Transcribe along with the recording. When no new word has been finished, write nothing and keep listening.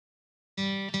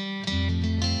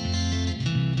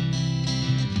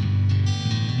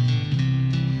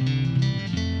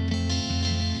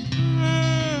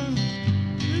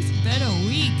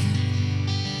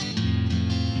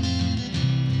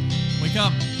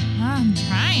I'm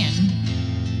trying.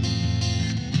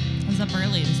 I was up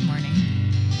early this morning.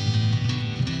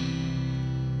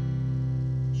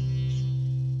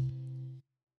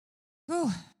 Whew.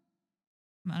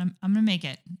 I'm gonna make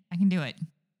it. I can do it.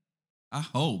 I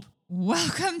hope.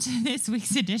 Welcome to this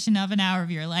week's edition of An Hour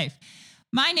of Your Life.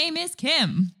 My name is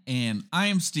Kim. And I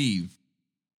am Steve.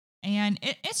 And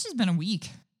it's just been a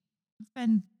week. It's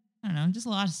been, I don't know, just a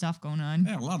lot of stuff going on.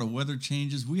 Yeah, a lot of weather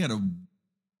changes. We had a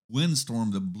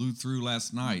windstorm that blew through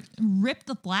last night. Ripped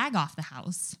the flag off the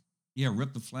house. Yeah,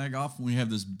 ripped the flag off. And we have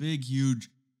this big, huge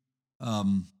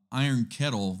iron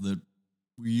kettle that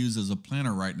we use as a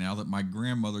planter right now that my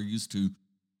grandmother used to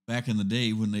back in the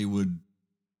day when they would...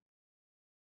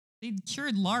 They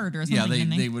cured lard or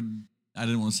something. Yeah, they would, I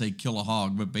didn't want to say kill a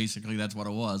hog, but basically that's what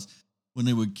it was. When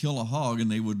they would kill a hog and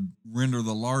they would render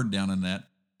the lard down in that.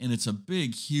 And it's a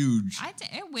big, huge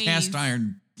it weighs cast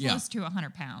iron. close to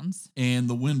 100 pounds. And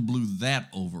the wind blew that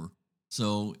over.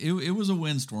 So it was a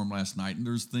windstorm last night, and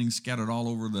there's things scattered all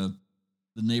over the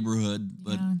neighborhood.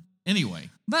 But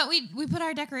anyway. But we put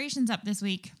our decorations up this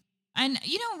week. And,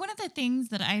 you know, one of the things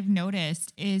that I've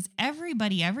noticed is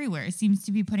everybody everywhere seems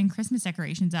to be putting Christmas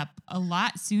decorations up a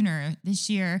lot sooner this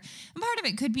year. And part of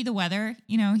it could be the weather.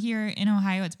 You know, here in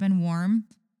Ohio, it's been warm,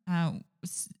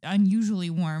 unusually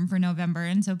warm for November.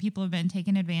 And so people have been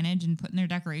taking advantage and putting their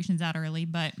decorations out early.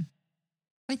 But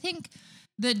I think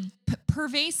the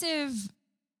pervasive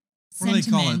What do sentiment...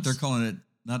 they call it? They're calling it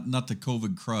not the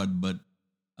COVID crud, but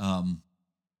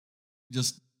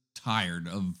just tired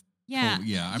of...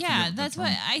 Yeah, that's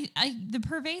what I the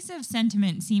pervasive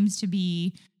sentiment seems to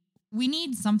be. We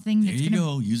need something that's there you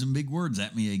go, using big words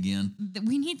at me again.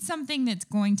 We need something that's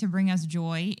going to bring us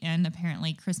joy, and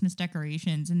apparently Christmas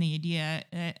decorations and the idea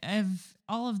of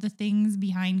all of the things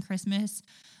behind Christmas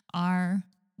are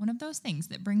one of those things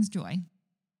that brings joy.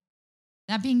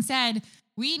 That being said,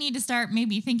 we need to start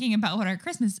maybe thinking about what our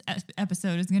Christmas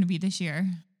episode is going to be this year.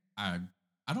 I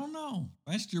don't know.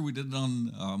 Last year we did it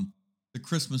on the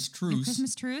Christmas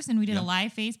Truce. And we did a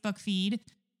live Facebook feed,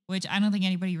 which I don't think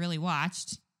anybody really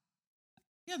watched.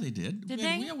 Yeah, they did. Did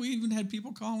they? Yeah, we even had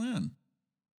people call in.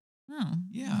 Oh,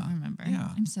 yeah. I don't remember. Yeah.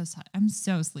 I'm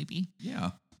so sleepy. Yeah.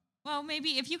 Well,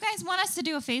 maybe if you guys want us to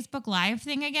do a Facebook Live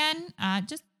thing again,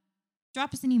 just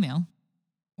drop us an email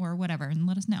or whatever and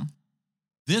let us know.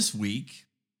 This week,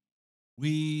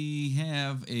 we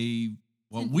have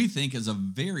what we think is a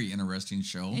very interesting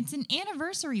show. It's an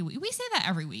anniversary week. We say that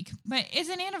every week, but it's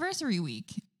an anniversary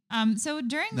week. So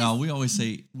during we always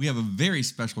say we have a very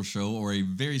special show or a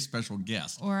very special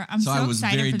guest. Or I'm so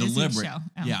excited very for this week's deliberate. show.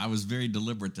 Oh. Yeah, I was very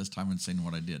deliberate this time in saying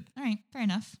what I did. All right, fair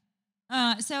enough.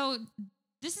 So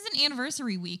this is an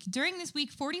anniversary week. During this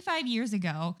week, 45 years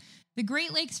ago, the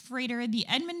Great Lakes freighter, the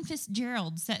Edmund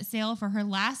Fitzgerald, set sail for her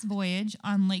last voyage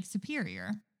on Lake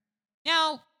Superior.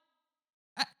 Now,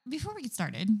 before we get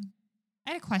started,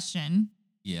 I had a question.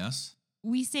 Yes.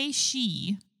 We say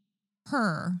she,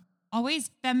 her,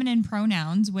 always feminine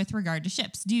pronouns with regard to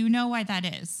ships. Do you know why that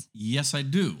is? Yes, I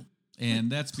do. And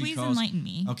that's Please because... enlighten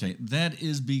me. Okay, that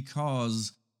is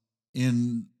because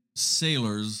in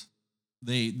sailors,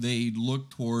 they look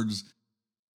towards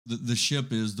the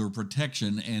ship is their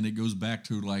protection, and it goes back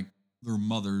to like their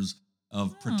mothers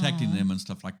of protecting them and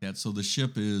stuff like that. So the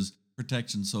ship is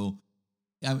protection. So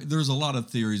I mean, there's a lot of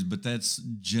theories, but that's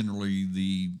generally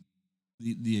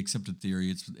the accepted theory.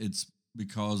 It's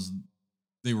because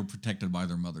they were protected by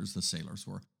their mothers, the sailors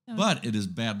were. Okay. But it is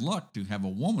bad luck to have a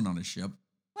woman on a ship.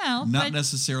 Well, not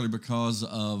necessarily because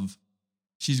of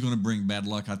she's going to bring bad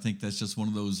luck. I think that's just one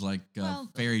of those like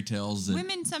fairy tales that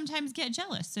women sometimes get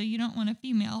jealous, so you don't want a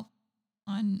female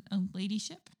on a lady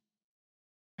ship,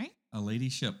 right? A lady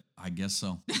ship, I guess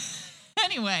so.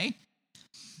 Anyway,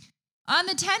 on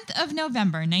the 10th of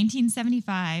November,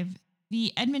 1975,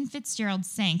 the Edmund Fitzgerald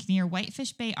sank near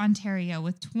Whitefish Bay, Ontario,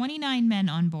 with 29 men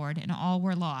on board, and all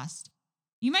were lost.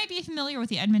 You might be familiar with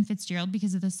the Edmund Fitzgerald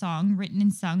because of the song written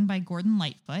and sung by Gordon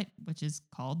Lightfoot, which is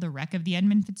called The Wreck of the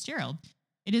Edmund Fitzgerald.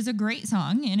 It is a great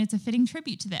song, and it's a fitting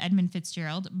tribute to the Edmund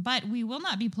Fitzgerald, but we will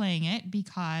not be playing it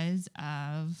because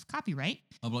of copyright.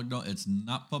 It's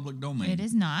not public domain. It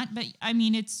is not, but I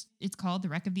mean, it's called The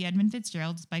Wreck of the Edmund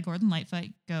Fitzgerald. It's by Gordon Lightfoot.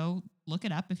 Go look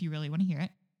it up if you really want to hear it.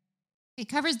 It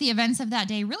covers the events of that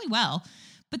day really well,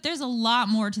 but there's a lot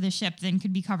more to the ship than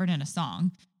could be covered in a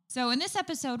song. So in this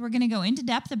episode, we're going to go into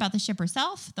depth about the ship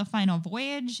herself, the final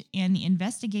voyage, and the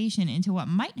investigation into what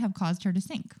might have caused her to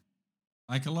sink.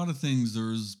 Like a lot of things,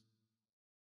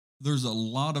 there's a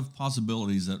lot of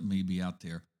possibilities that may be out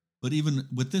there. But even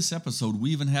with this episode,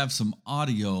 we even have some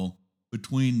audio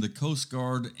between the Coast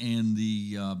Guard and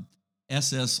the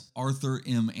SS Arthur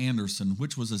M. Anderson,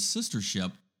 which was a sister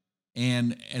ship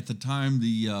And at the time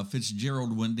the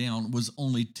Fitzgerald went down, was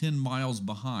only 10 miles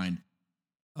behind.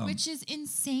 Which is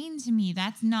insane to me.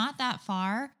 That's not that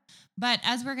far. But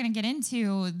as we're going to get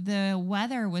into, the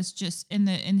weather was just in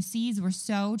the seas were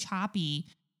so choppy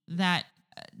that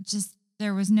just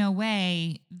there was no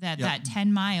way that Yeah. that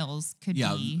 10 miles could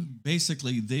Yeah, be.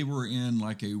 basically they were in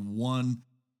like a 1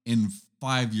 in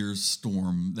 5 years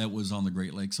storm that was on the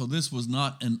Great Lakes. So this was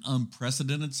not an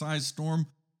unprecedented size storm,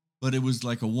 but it was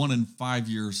like a 1 in 5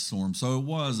 year storm. So it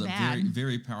was a very, Bad.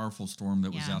 very powerful storm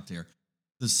that was Yeah. out there.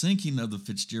 The sinking of the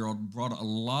Fitzgerald brought a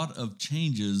lot of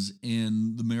changes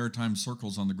in the maritime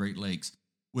circles on the Great Lakes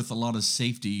with a lot of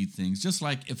safety things. Just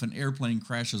like if an airplane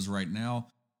crashes right now,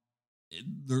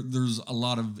 there's a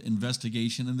lot of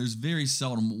investigation, and there's very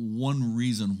seldom one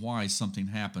reason why something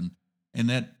happened. And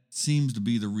that seems to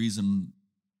be the reason.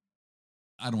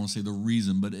 I don't want to say the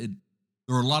reason, but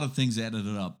there are a lot of things that added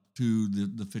up to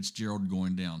the Fitzgerald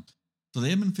going down. So the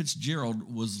Edmund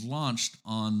Fitzgerald was launched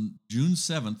on June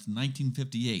 7th,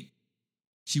 1958.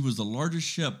 She was the largest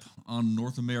ship on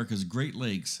North America's Great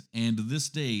Lakes, and to this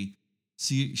day,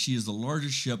 she is the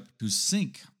largest ship to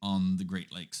sink on the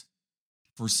Great Lakes.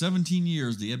 For 17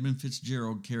 years, the Edmund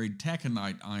Fitzgerald carried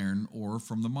taconite iron ore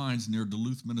from the mines near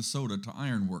Duluth, Minnesota to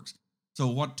ironworks. So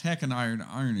what taconite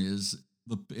iron is,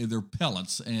 they're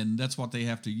pellets, and that's what they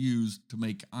have to use to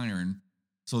make iron.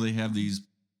 So they have these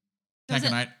So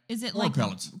taconite is it ore like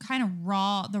pellets. kind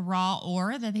of the raw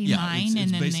ore that they Yeah, mine it's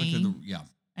and then basically they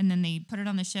and then they put it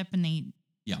on the ship and they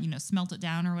Yeah. smelt it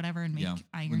down or whatever and make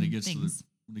iron when it gets things.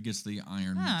 when it gets to the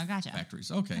iron Oh, gotcha. factories.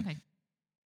 Okay. Okay.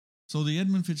 So the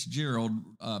Edmund Fitzgerald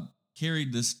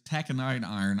carried this taconite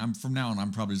iron. From now on,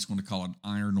 I'm probably just going to call it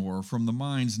iron ore from the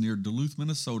mines near Duluth,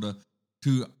 Minnesota,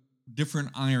 to different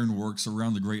ironworks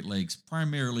around the Great Lakes,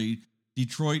 primarily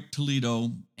Detroit,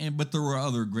 Toledo, but there were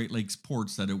other Great Lakes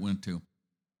ports that it went to.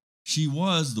 She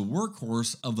was the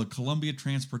workhorse of the Columbia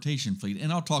Transportation Fleet,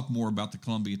 and I'll talk more about the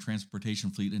Columbia Transportation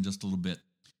Fleet in just a little bit.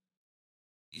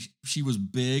 She was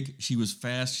big, she was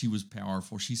fast, she was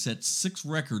powerful. She set 6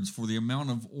 records for the amount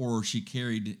of ore she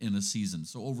carried in a season.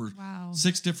 So over Wow.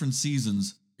 6 different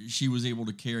seasons, she was able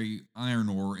to carry iron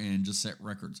ore and just set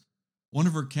records. One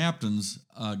of her captains,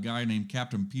 a guy named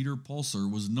Captain Peter Pulser,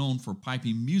 was known for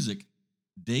piping music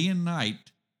day and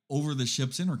night over the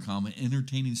ship's intercom and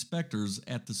entertaining specters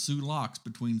at the Sioux Locks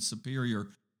between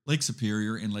Lake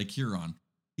Superior and Lake Huron.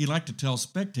 He liked to tell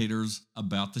spectators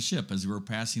about the ship as they were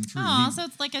passing through. Oh, so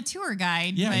it's like a tour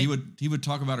guide. Yeah, but, he would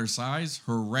talk about her size,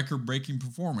 her record-breaking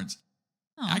performance.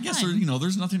 oh, I guess fun.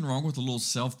 there's nothing wrong with a little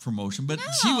self-promotion, but No,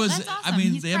 she was. that's I awesome.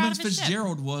 mean, He's the proud Edmund of his ship.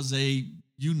 Fitzgerald was a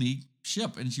unique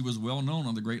ship, and she was well known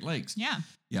on the Great Lakes. Yeah.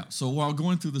 Yeah. So while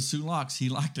going through the Sioux Locks, he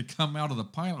liked to come out of the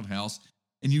pilot house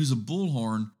and use a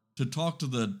bullhorn to talk to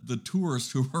the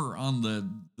tourists who were on the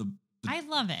I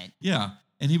love it. yeah,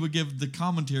 and he would give the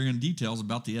commentary and details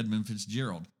about the Edmund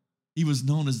Fitzgerald. He was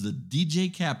known as the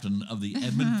DJ captain of the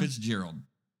Edmund Fitzgerald.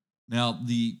 Now,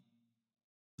 the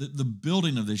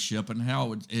building of this ship and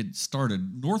how it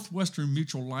started, Northwestern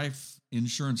Mutual Life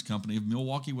Insurance Company of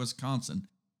Milwaukee, Wisconsin,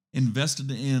 invested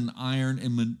in iron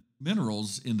and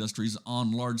minerals industries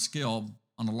on a large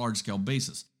scale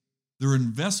basis. Their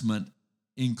investment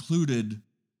included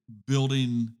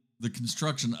building the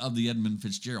construction of the Edmund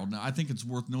Fitzgerald. Now, I think it's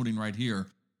worth noting right here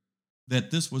that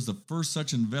this was the first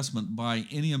such investment by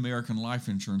any American life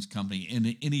insurance company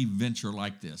in any venture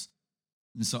like this.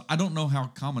 And so I don't know how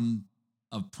common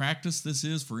of practice this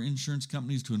is for insurance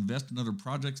companies to invest in other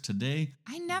projects today.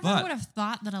 I never But- would have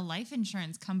thought that a life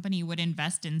insurance company would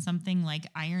invest in something like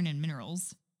iron and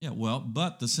minerals. Yeah, well,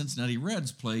 but the Cincinnati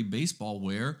Reds play baseball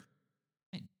where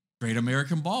Great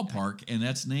American Ballpark, and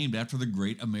that's named after the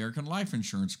Great American Life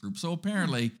Insurance Group. So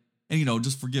apparently, and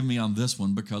just forgive me on this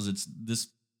one because it's this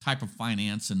type of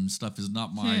finance and stuff is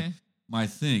not my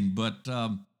thing, but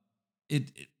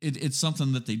it's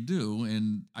something that they do,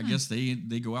 and I guess they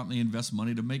go out and they invest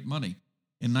money to make money.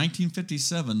 In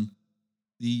 1957,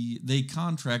 they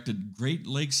contracted Great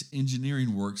Lakes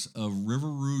Engineering Works of River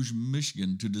Rouge,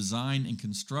 Michigan, to design and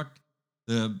construct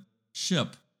the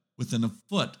ship within a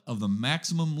foot of the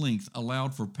maximum length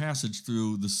allowed for passage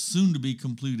through the soon-to-be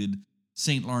completed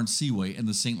St. Lawrence Seaway. And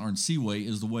the St. Lawrence Seaway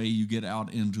is the way you get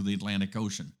out into the Atlantic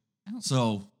Ocean. Oh.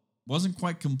 So wasn't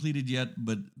quite completed yet,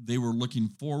 but they were looking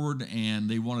forward and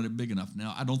they wanted it big enough.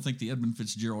 Now, I don't think the Edmund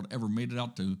Fitzgerald ever made it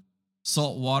out to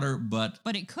salt water, but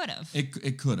But it could have.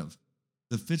 it could have.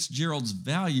 The Fitzgerald's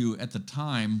value at the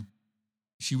time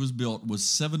she was built was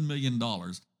 $7 million.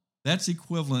 That's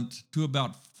equivalent to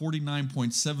about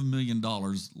 $49.7 million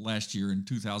last year in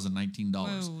 2019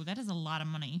 dollars. Whoa, that is a lot of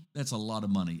money. That's a lot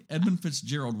of money. Edmund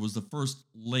Fitzgerald was the first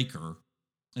Laker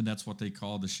and that's what they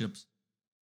call the ships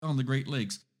on the Great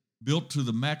Lakes, built to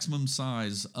the maximum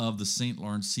size of the St.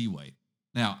 Lawrence Seaway.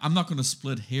 Now, I'm not going to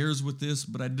split hairs with this,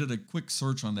 but I did a quick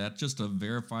search on that just to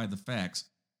verify the facts.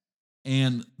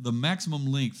 And the maximum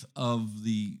length of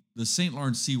the St.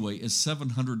 Lawrence Seaway is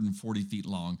 740 feet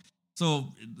long.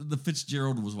 So the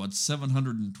Fitzgerald was,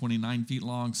 729 feet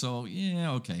long? So,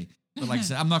 yeah, okay. But like I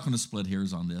said, I'm not going to split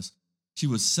hairs on this. She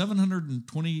was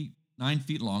 729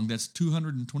 feet long. That's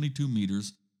 222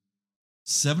 meters.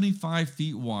 75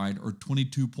 feet wide, or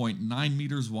 22.9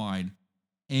 meters wide.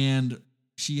 And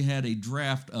she had a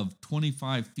draft of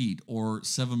 25 feet, or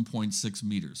 7.6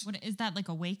 meters. What is that, like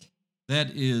a wake?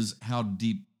 That is how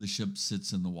deep the ship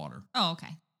sits in the water. Oh,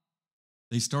 okay.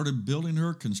 They started building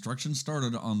her. Construction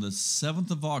started on the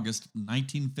 7th of August,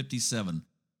 1957.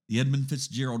 The Edmund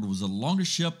Fitzgerald was the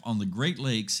longest ship on the Great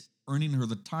Lakes, earning her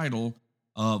the title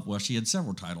of, she had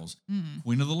several titles,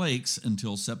 Queen of the Lakes,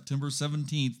 until September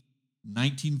 17th,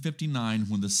 1959,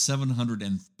 when the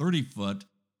 730-foot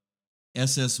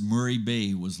SS Murray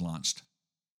Bay was launched.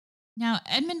 Now,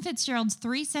 Edmund Fitzgerald's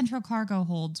 3 central cargo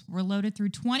holds were loaded through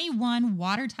 21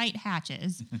 watertight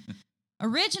hatches.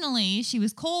 Originally, she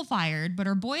was coal-fired, but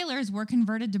her boilers were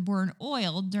converted to burn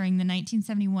oil during the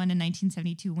 1971 and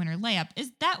 1972 winter layup.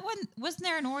 Is that when, wasn't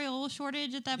there an oil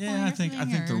shortage at that point? Yeah, I think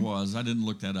there was. I didn't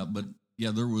look that up, but yeah,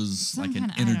 there was like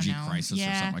an energy crisis or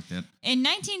something like that. In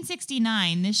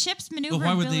 1969, the ship's maneuverability...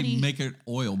 Well, why would they make it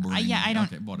oil burning? I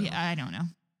don't know.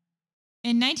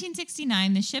 In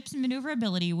 1969, the ship's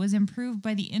maneuverability was improved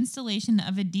by the installation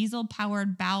of a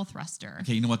diesel-powered bow thruster.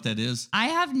 Okay, you know what that is? I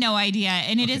have no idea,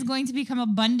 and it is going to become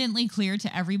abundantly clear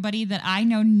to everybody that I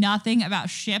know nothing about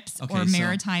ships or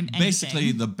maritime anything.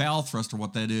 Basically, the bow thruster,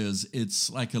 what that is, it's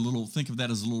like a little, think of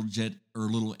that as a little jet or a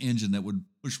little engine that would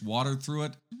push water through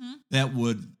it.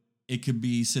 Mm-hmm. It could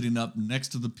be sitting up next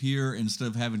to the pier instead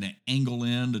of having to angle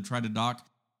in to try to dock.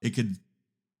 It could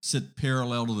sit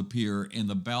parallel to the pier, and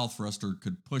the bow thruster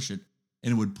could push it,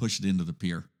 and it would push it into the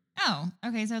pier. Oh,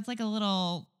 okay. So it's like a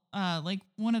little, like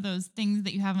one of those things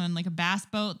that you have on like a bass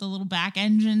boat, the little back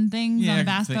engine things on a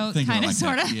bass boat, kind of, like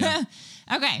sort of. Yeah.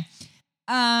 Okay.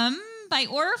 By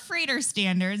Ore Freighter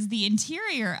standards, the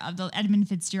interior of the Edmund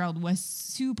Fitzgerald was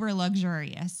super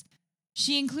luxurious.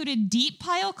 She included deep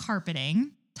pile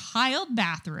carpeting, tiled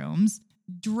bathrooms,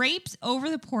 drapes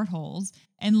over the portholes,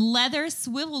 and leather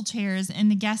swivel chairs in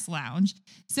the guest lounge.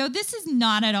 So this is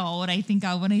not at all what I think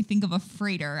of when I think of a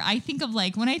freighter. I think of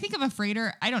when I think of a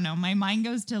freighter, I don't know, my mind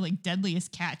goes to like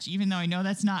Deadliest Catch, even though I know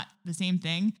that's not the same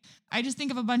thing. I just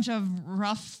think of a bunch of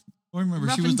rough, remember,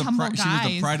 rough she was and tumble guys. She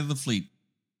was the pride of the fleet.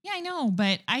 Yeah, I know,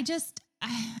 but I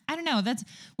don't know. That's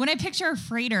when I picture a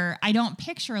freighter, I don't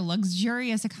picture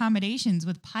luxurious accommodations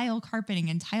with pile carpeting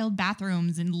and tiled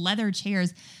bathrooms and leather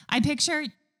chairs. I picture,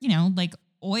 like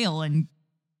oil and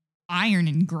iron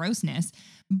and grossness.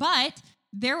 But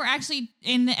there were actually,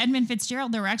 in the Edmund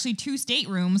Fitzgerald, there were actually 2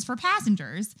 staterooms for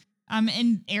passengers.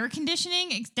 And air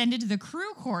conditioning extended to the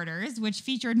crew quarters, which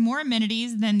featured more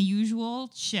amenities than the usual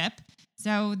ship.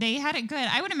 So they had it good.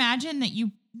 I would imagine that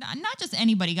not just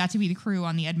anybody got to be the crew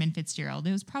on the Edmund Fitzgerald.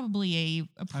 It was probably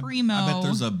a primo. I bet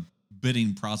there's a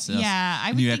bidding process.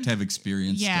 Yeah. You have to have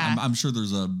experience. Yeah. I'm sure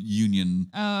there's a union.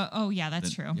 Yeah,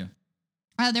 that's true. Yeah.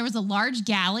 There was a large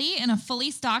galley and a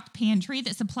fully stocked pantry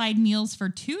that supplied meals for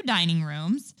 2 dining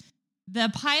rooms.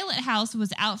 The pilot house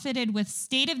was outfitted with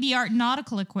state-of-the-art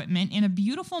nautical equipment in a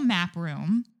beautiful map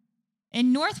room.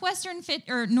 And Northwestern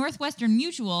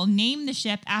Mutual named the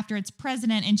ship after its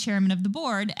president and chairman of the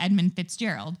board, Edmund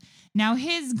Fitzgerald. Now,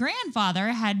 his grandfather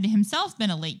had himself been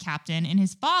a late captain, and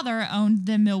his father owned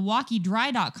the Milwaukee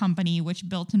Dry Dock Company, which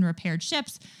built and repaired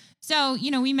ships. So,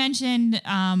 we mentioned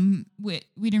we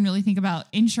didn't really think about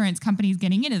insurance companies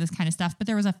getting into this kind of stuff, but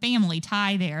there was a family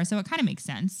tie there, so it kind of makes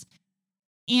sense.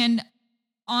 And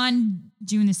on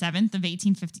June the 7th of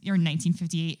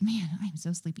 1958, man, I'm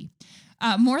so sleepy.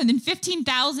 More than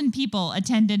 15,000 people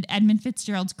attended Edmund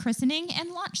Fitzgerald's christening and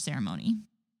launch ceremony.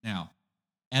 Now,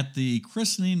 at the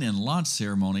christening and launch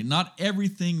ceremony, not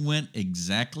everything went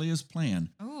exactly as planned.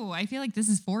 Oh, I feel like this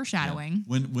is foreshadowing.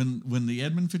 Yeah. When the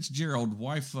Edmund Fitzgerald,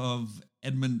 wife of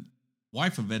Edmund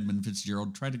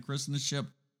Fitzgerald, tried to christen the ship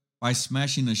by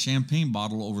smashing a champagne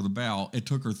bottle over the bow, it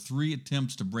took her 3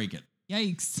 attempts to break it.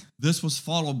 Yikes. This was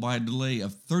followed by a delay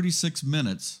of 36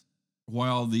 minutes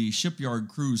while the shipyard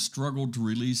crew struggled to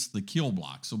release the keel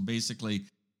block. So basically,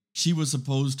 she was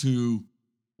supposed to,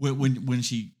 when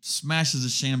she smashes a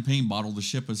champagne bottle, the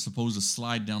ship is supposed to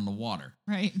slide down the water.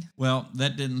 Right. Well,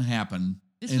 that didn't happen.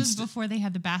 This was before they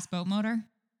had the bass boat motor?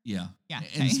 Yeah. Yeah.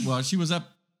 Okay. She was up.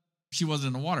 She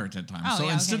wasn't in the water at that time. Oh, so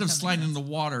yeah, instead okay, of sliding in the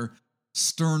water,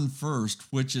 stern first,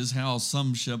 which is how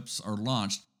some ships are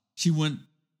launched.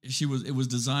 It was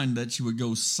designed that she would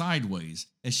go sideways.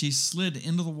 As she slid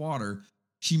into the water,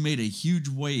 she made a huge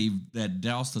wave that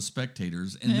doused the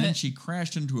spectators, and then she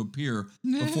crashed into a pier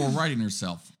before righting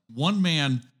herself. One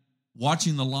man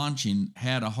watching the launching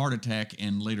had a heart attack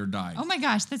and later died. Oh my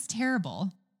gosh, that's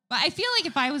terrible. But I feel like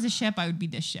if I was a ship, I would be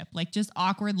this ship, like just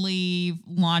awkwardly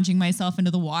launching myself into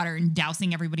the water and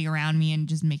dousing everybody around me and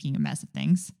just making a mess of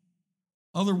things.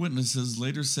 Other witnesses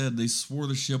later said they swore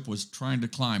the ship was trying to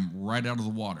climb right out of the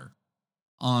water.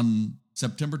 On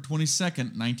September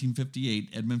 22nd,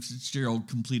 1958, Edmund Fitzgerald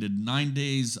completed 9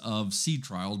 days of sea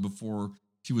trials before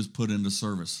she was put into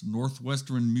service.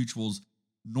 Northwestern Mutual's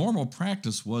normal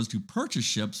practice was to purchase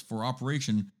ships for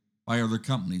operation by other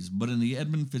companies, but in the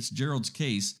Edmund Fitzgerald's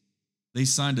case, they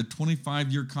signed a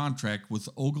 25-year contract with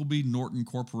Ogilvy Norton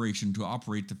Corporation to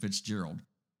operate the Fitzgerald.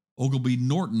 Ogilvy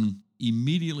Norton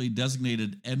immediately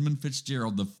designated Edmund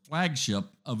Fitzgerald the flagship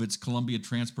of its Columbia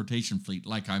transportation fleet,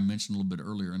 like I mentioned a little bit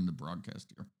earlier in the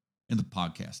broadcast here, in the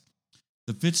podcast.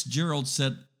 The Fitzgerald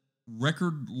set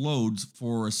record loads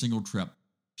for a single trip.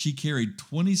 She carried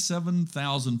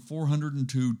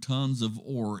 27,402 tons of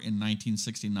ore in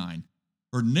 1969.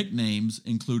 Her nicknames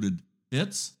included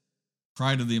Fitz,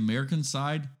 Pride of the American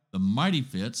Side, the Mighty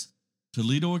Fitz,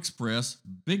 Toledo Express,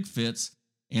 Big Fitz,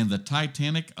 and the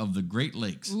Titanic of the Great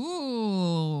Lakes.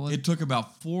 Ooh. It took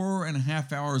about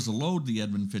 4.5 hours to load the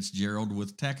Edmund Fitzgerald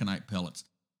with taconite pellets.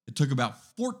 It took about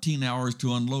 14 hours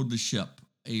to unload the ship.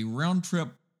 A round-trip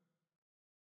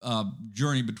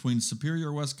journey between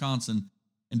Superior, Wisconsin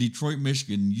and Detroit,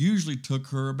 Michigan usually took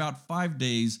her about 5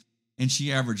 days, and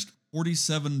she averaged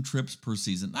 47 trips per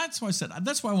season. That's why I said,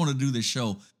 that's why I want to do this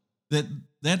show.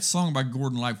 That song by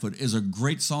Gordon Lightfoot is a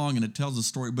great song, and it tells a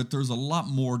story, but there's a lot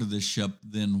more to this ship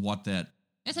than what that...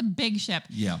 It's a big ship.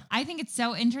 Yeah. I think it's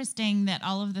so interesting that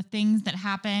all of the things that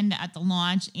happened at the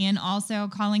launch and also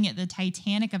calling it the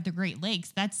Titanic of the Great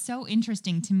Lakes, that's so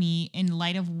interesting to me in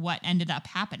light of what ended up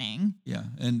happening. Yeah,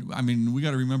 and I mean, we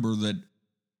got to remember that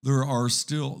there are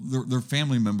still, their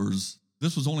family members,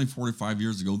 this was only 45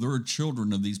 years ago, there are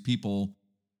children of these people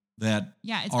that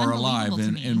are alive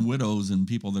and widows and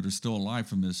people that are still alive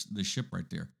from this ship right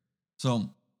there.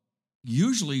 So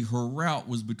usually her route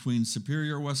was between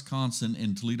Superior, Wisconsin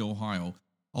and Toledo, Ohio,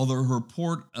 although her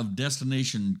port of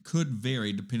destination could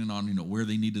vary depending on, where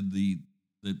they needed the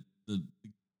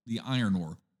iron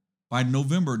ore. By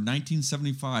November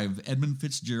 1975, Edmund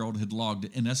Fitzgerald had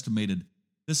logged an estimated,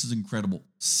 this is incredible,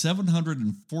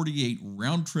 748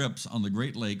 round trips on the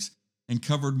Great Lakes and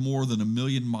covered more than 1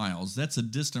 million miles. That's a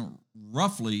distance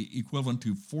roughly equivalent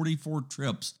to 44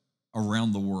 trips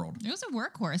around the world. It was a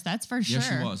workhorse, that's for sure. Yes,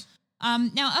 she was.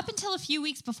 Now, up until a few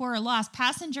weeks before her loss,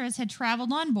 passengers had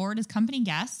traveled on board as company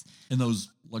guests. In those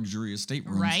luxurious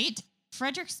staterooms. Right.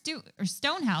 Frederick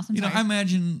Stonehouse. I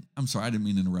imagine, I'm sorry, I didn't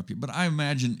mean to interrupt you, but I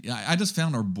imagine, I just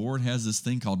found our board has this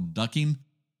thing called ducking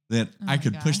that I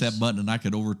could push that button and I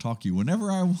could overtalk you whenever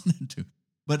I wanted to.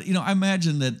 But, I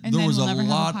imagine that and there was we'll a never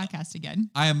lot. Have a podcast again.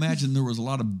 I imagine there was a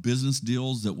lot of business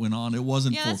deals that went on. It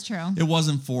wasn't for. That's true. It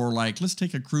wasn't for like, let's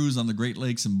take a cruise on the Great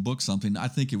Lakes and book something. I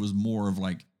think it was more of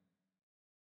like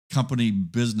company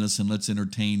business and let's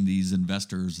entertain these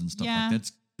investors and stuff like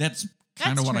that. That's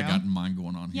kind of what I got in mind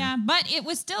going on here. Yeah, but it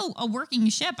was still a working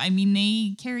ship. I mean,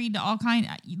 they carried all kinds,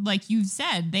 like you've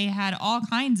said, they had all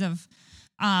kinds of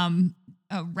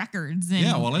records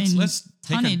and let's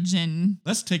tonnage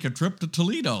let's take a trip to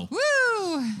Toledo.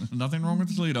 Woo! Nothing wrong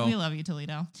with Toledo. We love you,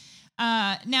 Toledo.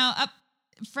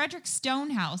 Frederick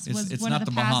Stonehouse was one of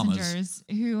the Bahamas. passengers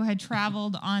who had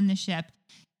traveled on the ship,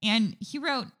 and he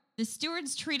wrote, "The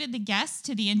stewards treated the guests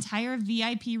to the entire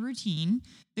VIP routine.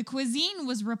 The cuisine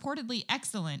was reportedly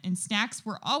excellent, and snacks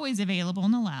were always available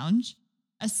in the lounge.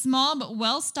 A small but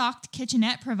well-stocked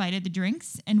kitchenette provided the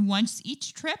drinks, and once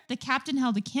each trip, the captain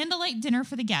held a candlelight dinner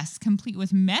for the guests, complete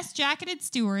with mess-jacketed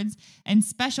stewards and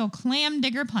special clam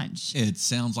digger punch." It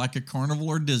sounds like a Carnival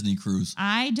or Disney cruise.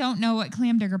 I don't know what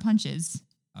clam digger punch is.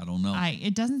 I don't know.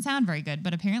 It doesn't sound very good,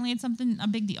 but apparently it's a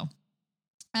big deal.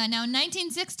 Now, in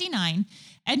 1969,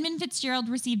 Edmund Fitzgerald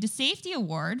received a safety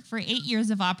award for 8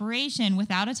 years of operation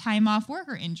without a time-off work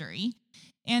or injury.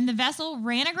 And the vessel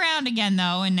ran aground again,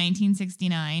 though, in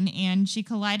 1969, and she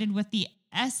collided with the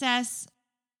SS,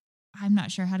 I'm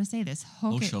not sure how to say this,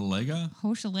 Hochelaga?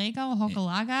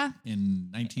 Hochelaga? In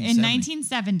 1970. In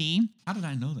 1970. How did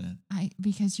I know that?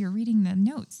 Because you're reading the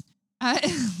notes.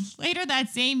 Later that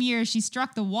same year, she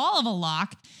struck the wall of a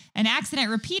lock. An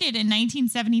accident repeated in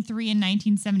 1973 and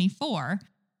 1974.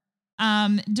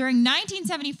 During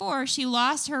 1974, she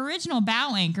lost her original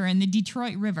bow anchor in the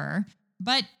Detroit River.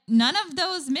 But none of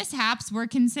those mishaps were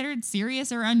considered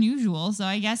serious or unusual. So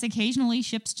I guess occasionally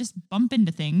ships just bump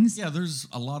into things. Yeah, there's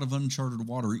a lot of uncharted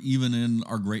water, even in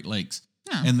our Great Lakes.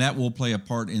 Huh. And that will play a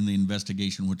part in the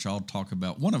investigation, which I'll talk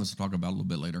about. One of us will talk about a little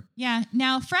bit later. Yeah.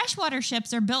 Now, freshwater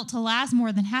ships are built to last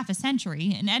more than half a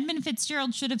century, and Edmund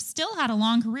Fitzgerald should have still had a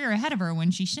long career ahead of her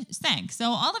when she sank. So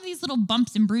all of these little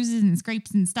bumps and bruises and scrapes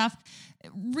and stuff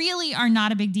really are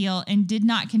not a big deal and did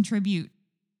not contribute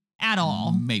at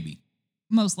all. Maybe.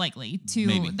 Most likely to,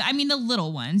 the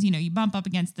little ones, you bump up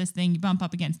against this thing, you bump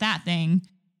up against that thing.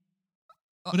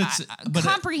 But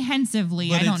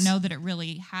comprehensively, I don't know that it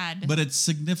really had. But it's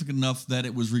significant enough that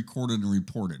it was recorded and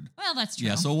reported. Well, that's true.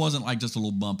 Yeah, so it wasn't like just a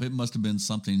little bump. It must have been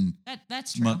something.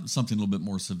 That's true. Something a little bit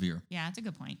more severe. Yeah, that's a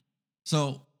good point.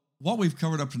 So what we've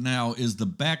covered up to now is the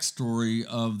backstory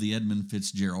of the Edmund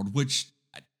Fitzgerald, which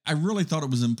I really thought it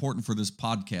was important for this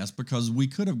podcast because we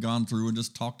could have gone through and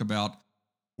just talked about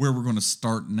where we're going to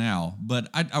start now. But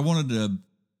I wanted to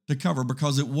cover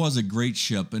because it was a great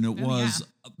ship and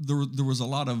there was a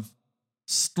lot of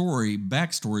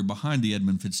backstory behind the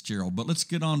Edmund Fitzgerald. But let's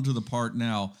get on to the part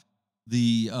now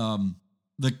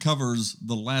that covers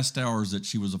the last hours that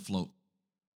she was afloat.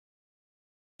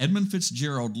 Edmund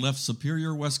Fitzgerald left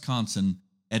Superior, Wisconsin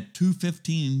at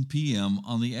 2:15 p.m.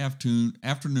 on the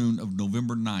afternoon of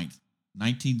November 9th,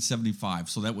 1975.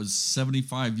 So that was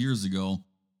 75 years ago.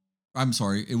 I'm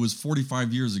sorry, it was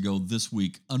 45 years ago this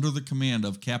week, under the command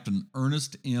of Captain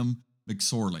Ernest M.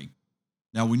 McSorley.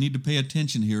 Now, we need to pay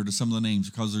attention here to some of the names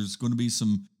because there's going to be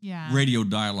some radio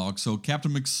dialogue. So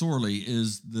Captain McSorley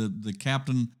is the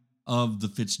captain of the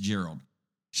Fitzgerald.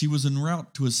 She was en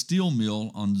route to a steel mill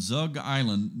on Zug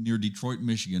Island near Detroit,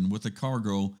 Michigan, with a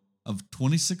cargo of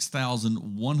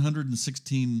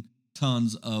 26,116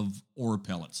 tons of ore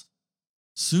pellets.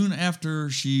 Soon after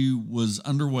she was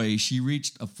underway, she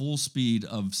reached a full speed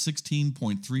of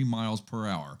 16.3 miles per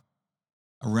hour.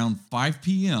 Around 5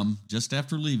 p.m., just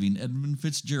after leaving, Edmund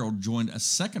Fitzgerald joined a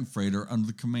second freighter under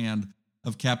the command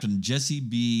of Captain Jesse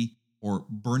B. or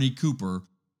Bernie Cooper,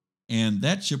 and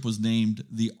that ship was named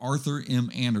the Arthur M.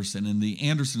 Anderson, and the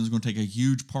Anderson is going to take a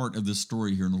huge part of this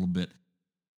story here in a little bit.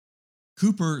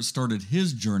 Cooper started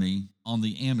his journey on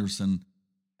the Anderson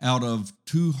out of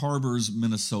Two Harbors,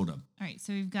 Minnesota. All right,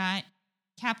 so we've got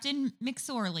Captain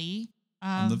McSorley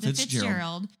of the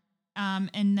Fitzgerald,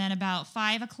 and then about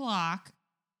 5 o'clock,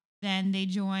 then they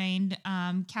joined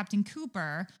Captain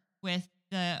Cooper with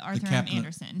the Arthur M.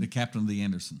 Anderson. The captain of the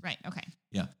Anderson. Right, okay.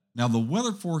 Yeah. Now, the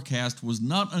weather forecast was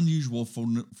not unusual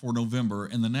for November,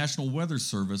 and the National Weather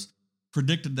Service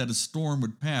predicted that a storm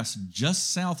would pass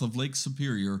just south of Lake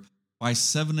Superior by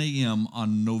 7 a.m.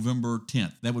 on November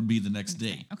 10th. That would be the next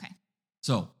day. Okay.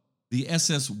 So the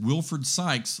SS Wilfred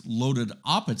Sykes loaded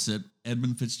opposite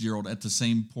Edmund Fitzgerald at the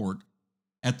same port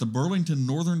at the Burlington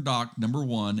Northern Dock No.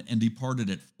 1 and departed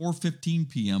at 4:15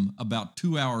 p.m., about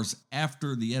 2 hours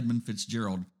after the Edmund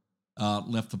Fitzgerald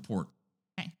left the port.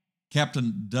 Okay.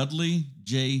 Captain Dudley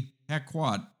J.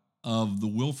 Paquette of the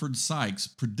Wilfred Sykes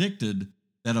predicted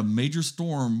that a major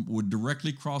storm would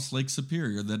directly cross Lake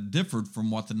Superior that differed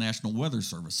from what the National Weather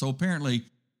Service. So apparently,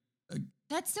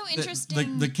 that's so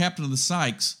interesting. The captain of the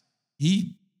Sykes,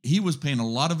 he was paying a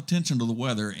lot of attention to the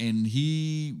weather, and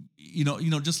he,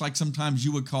 just like sometimes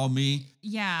you would call me,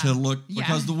 to look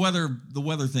because the weather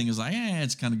thing is like,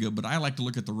 it's kind of good, but I like to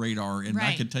look at the radar, and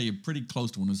I could tell you pretty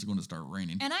close to when it's going to start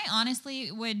raining. And I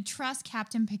honestly would trust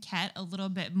Captain Paquette a little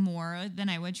bit more than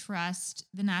I would trust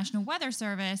the National Weather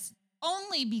Service.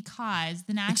 Only because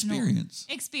the national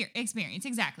experience,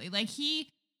 exactly. Like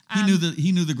he knew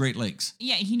the Great Lakes.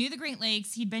 Yeah, he knew the Great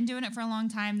Lakes. He'd been doing it for a long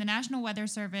time. The National Weather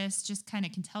Service just kind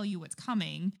of can tell you what's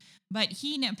coming, but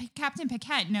Captain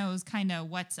Paquette knows kind of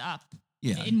what's up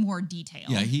in more detail.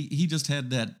 Yeah, he just had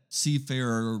that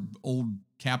seafarer old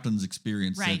captain's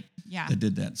experience, that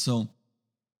did that. So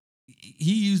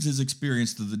he used his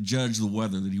experience to judge the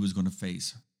weather that he was going to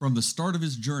face. From the start of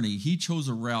his journey, he chose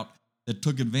a route that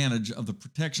took advantage of the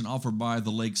protection offered by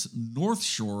the lake's north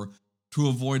shore to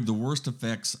avoid the worst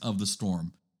effects of the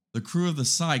storm. The crew of the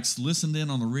Sykes listened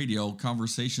in on the radio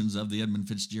conversations of the Edmund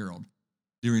Fitzgerald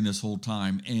during this whole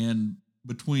time, and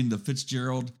between the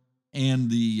Fitzgerald and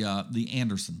the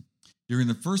Anderson during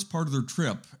the first part of their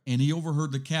trip, and he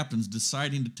overheard the captains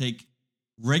deciding to take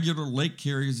regular Lake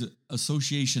Carriers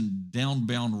Association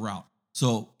downbound route.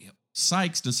 So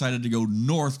Sykes decided to go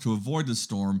north to avoid the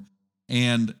storm,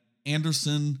 and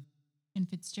Anderson and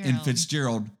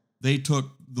Fitzgerald, they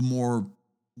took the more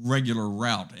regular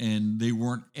route, and they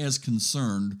weren't as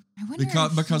concerned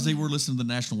because they were listening to the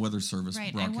National Weather Service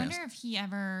broadcast. I wonder if he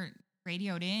ever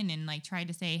radioed in and tried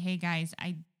to say, "Hey guys,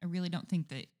 I really don't think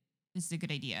that this is a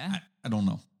good idea. I don't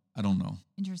know. I don't know.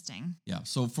 Interesting. Yeah.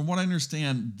 So from what I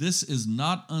understand, this is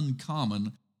not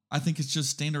uncommon. I think it's just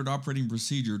standard operating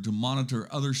procedure to monitor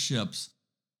other ships,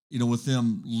 with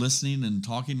them listening and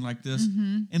talking like this.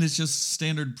 Mm-hmm. And it's just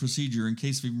standard procedure in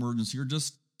case of emergency or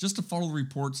just to follow the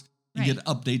reports and Right. get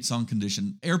updates on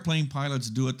condition. Airplane pilots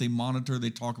do it. They monitor. They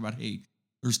talk about, hey,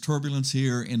 there's turbulence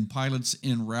here, and pilots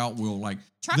en route will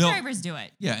Truck they'll- drivers do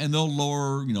it. Yeah, and they'll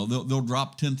lower, they'll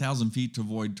drop 10,000 feet to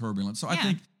avoid turbulence. So I Yeah.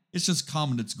 think it's just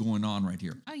common that's going on right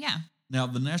here. Oh, yeah. Now,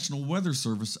 the National Weather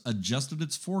Service adjusted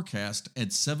its forecast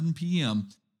at 7 p.m.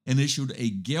 and issued a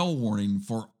gale warning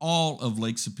for all of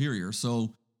Lake Superior.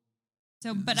 So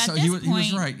But at so this he point,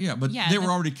 was right. Yeah, but yeah, they the-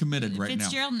 were already committed right now.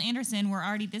 Fitzgerald and Anderson were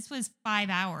already, this was 5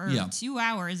 hours, Yeah. 2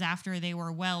 hours after they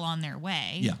were well on their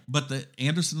way. Yeah, but the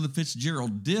Anderson and the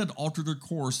Fitzgerald did alter their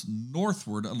course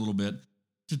northward a little bit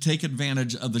to take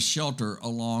advantage of the shelter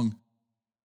along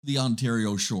the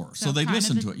Ontario shore. So they kind of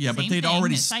listened the to it. Yeah, but same they'd thing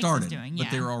already that Sykes is started, doing, but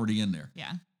yeah. they were already in there.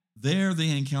 Yeah. There,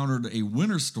 they encountered a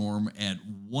winter storm at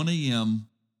 1 a.m.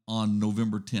 on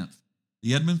November 10th.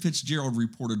 The Edmund Fitzgerald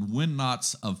reported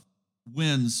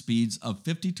wind speeds of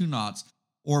 52 knots,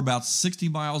 or about 60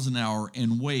 miles an hour,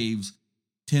 and waves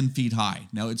 10 feet high.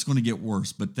 Now, it's going to get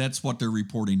worse, but that's what they're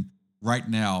reporting right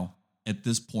now at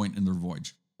this point in their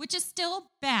voyage. Which is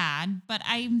still bad, but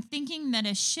I'm thinking that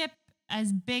a ship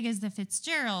as big as the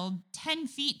Fitzgerald, 10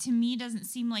 feet to me doesn't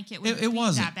seem like it would be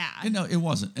wasn't that bad. No, it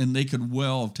wasn't, and they could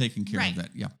well have taken care Right. of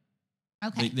that. Yeah,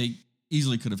 Okay. they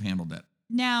easily could have handled that.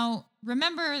 Now,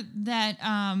 remember that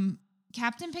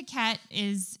Captain Paquette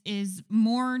is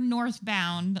more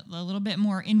northbound, a little bit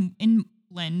more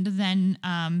inland than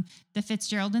the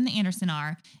Fitzgerald and the Anderson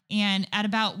are. And at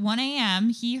about 1 a.m.,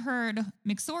 he heard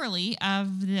McSorley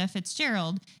of the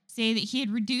Fitzgerald say that he had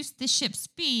reduced the ship's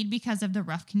speed because of the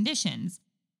rough conditions.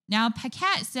 Now,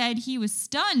 Paquette said he was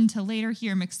stunned to later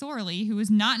hear McSorley, who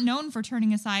was not known for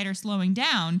turning aside or slowing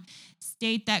down,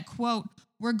 state that, quote,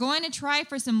 "We're going to try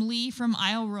for some lee from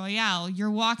Isle Royale. You're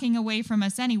walking away from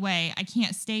us anyway. I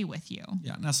can't stay with you."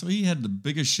 Yeah, now so he had the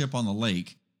biggest ship on the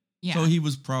lake. Yeah. So he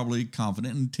was probably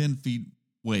confident in 10 feet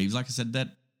waves. Like I said,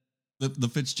 that the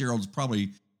Fitzgerald's probably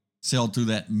sailed through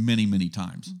that many, many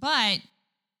times. But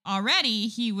already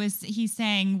he's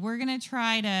saying we're gonna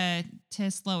try to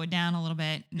slow it down a little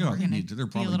bit. And Yeah, we're they gonna need to. They're be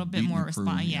a probably little bit beating more the crew,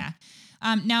 responsive. yeah.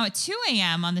 Yeah. Now at 2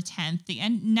 a.m. on the 10th, the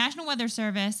National Weather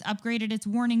Service upgraded its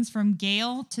warnings from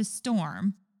gale to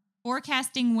storm,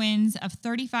 forecasting winds of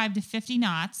 35 to 50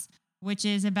 knots, which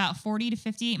is about 40 to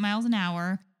 58 miles an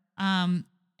hour.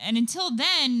 And until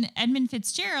then, Edmund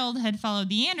Fitzgerald had followed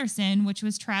the Anderson, which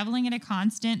was traveling at a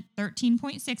constant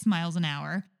 13.6 miles an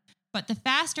hour. But the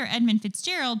faster Edmund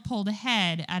Fitzgerald pulled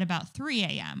ahead at about 3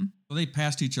 a.m. So they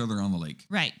passed each other on the lake.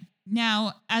 Right.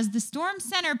 Now, as the storm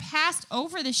center passed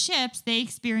over the ships, they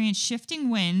experienced shifting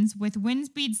winds, with wind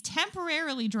speeds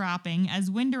temporarily dropping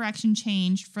as wind direction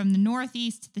changed from the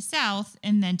northeast to the south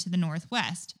and then to the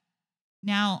northwest.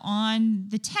 Now, on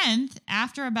the 10th,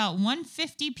 after about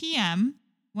 1:50 p.m.,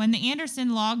 when the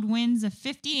Anderson logged winds of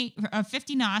 50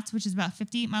 knots, which is about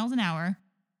 58 miles an hour,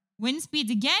 wind speeds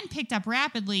again picked up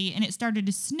rapidly, and it started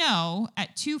to snow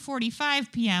at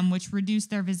 2:45 p.m., which reduced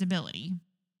their visibility.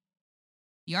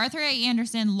 The Arthur A.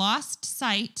 Anderson lost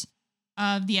sight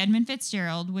of the Edmund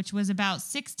Fitzgerald, which was about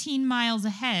 16 miles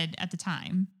ahead at the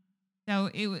time.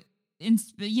 So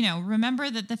remember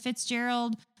that the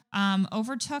Fitzgerald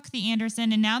overtook the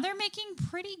Anderson, and now they're making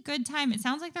pretty good time. It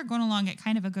sounds like they're going along at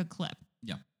kind of a good clip.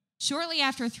 Yeah. Shortly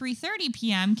after 3:30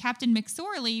 p.m., Captain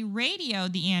McSorley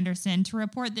radioed the Anderson to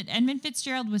report that Edmund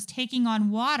Fitzgerald was taking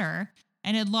on water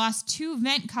and had lost 2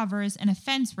 vent covers and a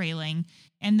fence railing,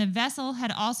 and the vessel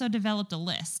had also developed a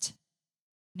list.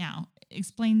 Now,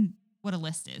 explain what a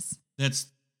list is. It Is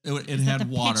that had the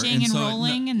water. pitching and so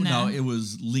rolling and no, the- it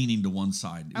was leaning to one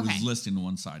side. It Okay. was listing to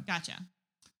one side. Gotcha.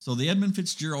 So the Edmund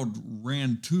Fitzgerald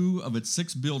ran 2 of its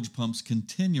 6 bilge pumps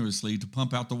continuously to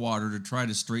pump out the water to try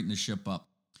to straighten the ship up.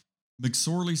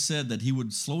 McSorley said that he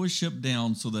would slow his ship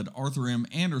down so that Arthur M.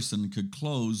 Anderson could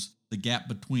close the gap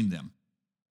between them.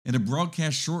 In a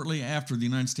broadcast shortly after, the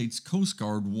United States Coast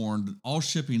Guard warned all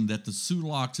shipping that the Soo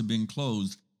locks had been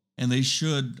closed, and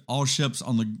all ships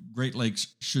on the Great Lakes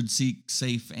should seek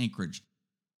safe anchorage.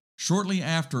 Shortly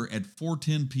after, at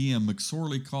 4:10 p.m.,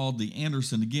 McSorley called the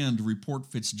Anderson again to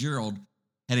report Fitzgerald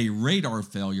had a radar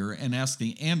failure and asked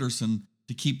the Anderson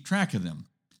to keep track of them.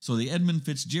 So the Edmund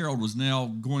Fitzgerald was now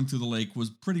going through the lake, was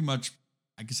pretty much,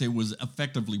 I could say, was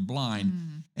effectively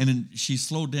blind. And then she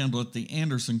slowed down to let the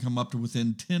Anderson come up to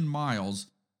within 10 miles,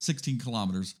 16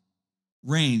 kilometers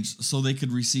range, so they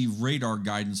could receive radar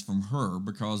guidance from her,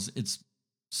 because it's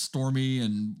stormy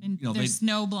and they're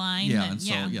snow blind.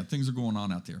 Yeah, things are going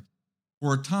on out there.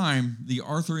 For a time, the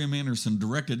Arthur M. Anderson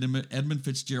directed Edmund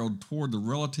Fitzgerald toward the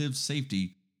relative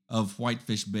safety of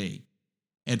Whitefish Bay.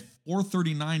 At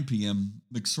 4:39 p.m.,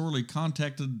 McSorley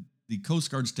contacted the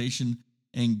Coast Guard station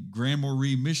in Grand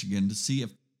Marais, Michigan, to see if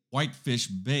Whitefish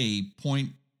Bay point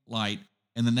light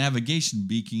and the navigation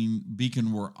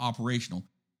beacon were operational.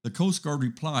 The Coast Guard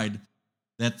replied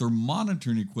that their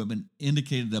monitoring equipment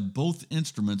indicated that both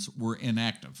instruments were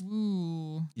inactive.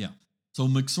 Ooh. Yeah. So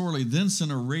McSorley then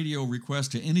sent a radio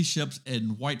request to any ships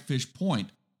in Whitefish Point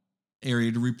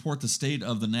area to report the state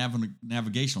of the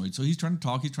navigational aid. So he's trying to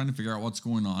talk, he's trying to figure out what's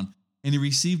going on. And he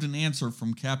received an answer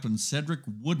from Captain Cedric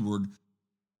Woodward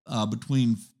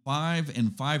between 5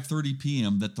 and 5:30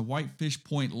 p.m. that the Whitefish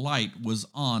Point light was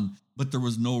on, but there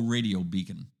was no radio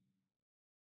beacon.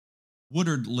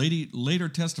 Woodward later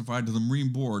testified to the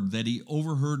Marine Board that he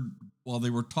overheard, while they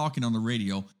were talking on the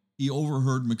radio, he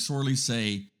overheard McSorley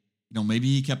say, maybe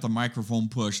he kept the microphone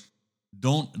pushed,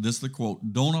 this is the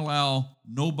quote, "Don't allow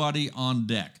nobody on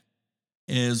deck,"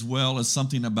 as well as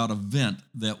something about a vent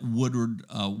that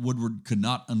Woodward could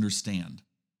not understand.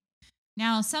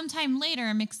 Now, sometime later,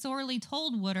 McSorley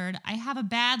told Woodward, "I have a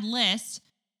bad list.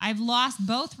 I've lost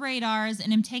both radars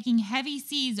and am taking heavy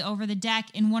seas over the deck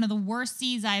in one of the worst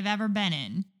seas I've ever been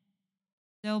in."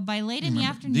 So by late in the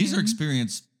afternoon... These are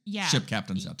experienced ship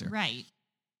captains out there. Right.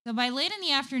 So by late in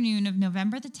the afternoon of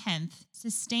November the 10th,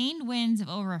 sustained winds of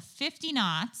over 50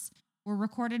 knots were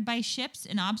recorded by ships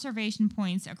and observation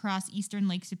points across eastern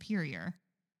Lake Superior.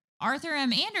 Arthur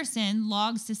M. Anderson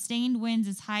logged sustained winds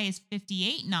as high as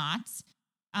 58 knots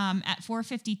at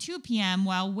 4:52 p.m.,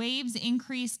 while waves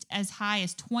increased as high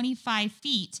as 25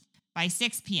 feet by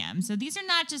 6 p.m. So these are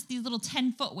not just these little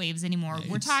 10-foot waves anymore.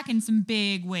 We're talking some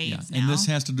big waves now. And this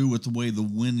has to do with the way the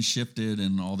wind shifted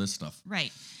and all this stuff.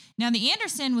 Right. Now, the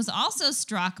Anderson was also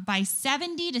struck by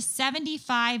 70 to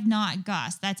 75 knot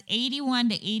gusts. That's 81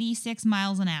 to 86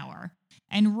 miles an hour.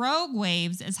 And rogue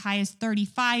waves as high as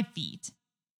 35 feet.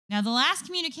 Now, the last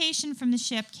communication from the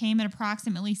ship came at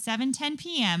approximately 7:10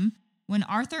 p.m. when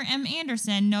Arthur M.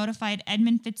 Anderson notified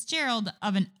Edmund Fitzgerald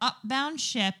of an upbound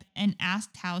ship and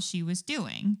asked how she was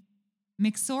doing.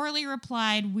 McSorley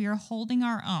replied, "We are holding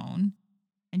our own,"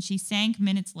 and she sank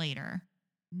minutes later.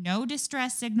 No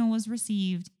distress signal was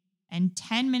received, and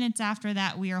 10 minutes after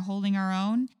that, "We are holding our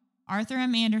own," Arthur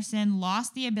M. Anderson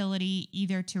lost the ability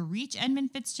either to reach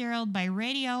Edmund Fitzgerald by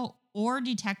radio or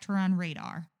detect her on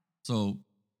radar. So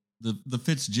the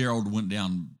Fitzgerald went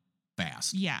down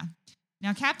fast. Yeah.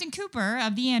 Now, Captain Cooper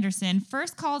of the Anderson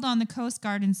first called on the Coast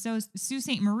Guard in Sault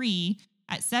Ste. Marie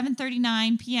at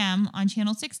 7:39 p.m. on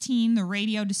Channel 16, the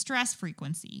radio distress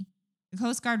frequency. The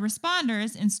Coast Guard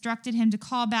responders instructed him to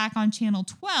call back on Channel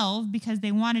 12 because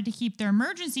they wanted to keep their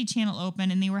emergency channel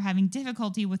open and they were having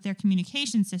difficulty with their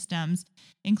communication systems,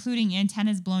 including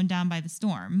antennas blown down by the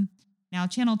storm. Now,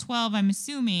 Channel 12, I'm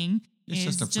assuming, is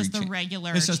just a regular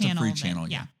channel. It's just a free channel,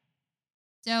 yeah.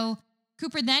 So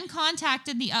Cooper then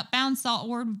contacted the upbound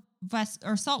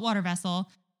saltwater vessel,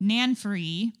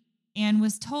 Nanfree, and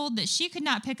was told that she could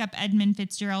not pick up Edmund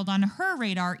Fitzgerald on her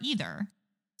radar either.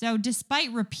 So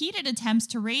despite repeated attempts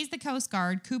to raise the Coast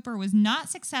Guard, Cooper was not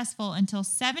successful until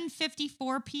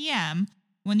 7:54 p.m.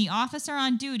 when the officer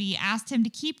on duty asked him to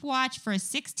keep watch for a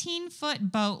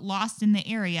 16-foot boat lost in the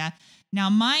area.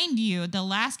 Now, mind you, the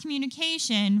last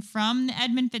communication from the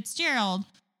Edmund Fitzgerald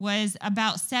was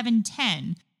about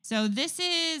 7:10. So this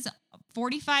is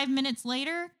 45 minutes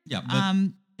later. Yeah,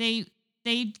 but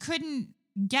they couldn't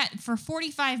get, for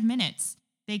 45 minutes,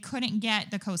 they couldn't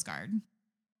get the Coast Guard.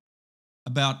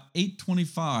 About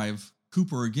 8:25,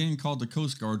 Cooper again called the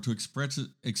Coast Guard to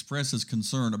express his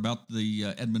concern about the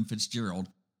Edmund Fitzgerald,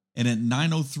 and at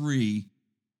 9:03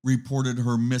 reported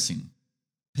her missing.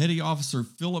 Petty Officer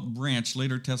Philip Branch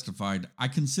later testified, "I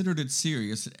considered it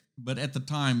serious, but at the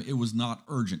time it was not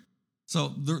urgent."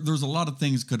 So there's a lot of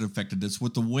things could have affected this.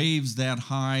 With the waves that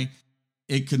high,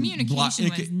 it could communication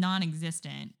was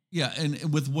non-existent. Yeah,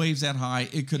 and with waves that high,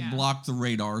 it could block the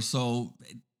radar. So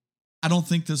I don't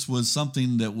think this was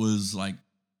something that was like,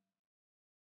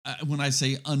 when I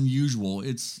say unusual,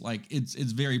 it's like it's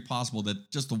very possible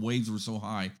that just the waves were so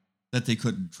high that they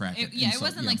couldn't track it. It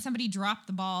wasn't like somebody dropped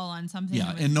the ball on something.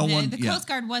 Yeah, and the Coast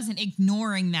Guard wasn't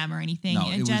ignoring them or anything. No,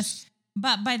 it just.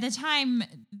 But by the time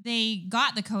they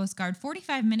got the Coast Guard,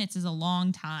 45 minutes is a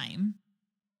long time.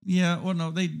 Yeah, well,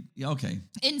 no, okay.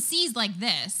 In seas like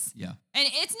this. Yeah. And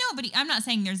it's nobody, I'm not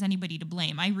saying there's anybody to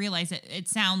blame. I realize it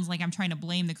sounds like I'm trying to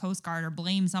blame the Coast Guard or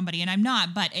blame somebody, and I'm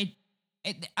not, but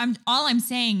all I'm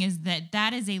saying is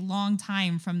that is a long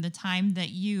time from the time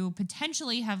that you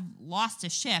potentially have lost a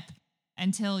ship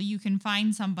until you can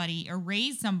find somebody or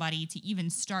raise somebody to even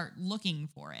start looking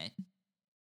for it.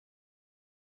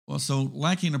 Well, so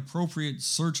lacking appropriate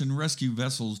search and rescue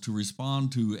vessels to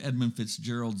respond to Edmund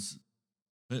Fitzgerald's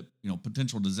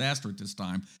potential disaster at this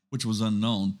time, which was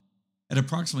unknown, at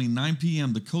approximately 9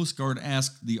 p.m., the Coast Guard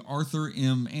asked the Arthur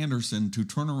M. Anderson to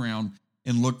turn around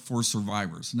and look for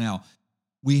survivors. Now,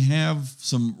 we have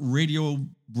some radio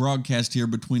broadcast here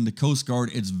between the Coast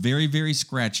Guard. It's very, very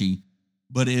scratchy,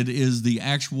 but it is the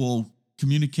actual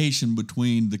communication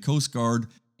between the Coast Guard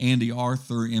and the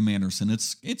Arthur M. Anderson.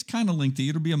 It's kind of lengthy.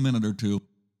 It'll be a minute or two,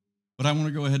 but I want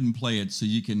to go ahead and play it so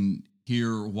you can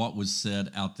hear what was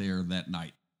said out there that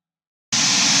night.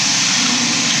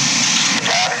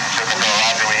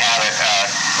 Roger, we have it.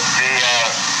 Do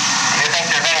you think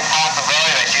there's any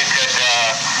possibility that you could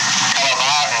come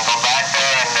about and go back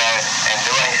there and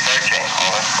do any searching?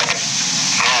 Over.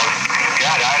 Oh,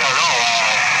 God, I don't know.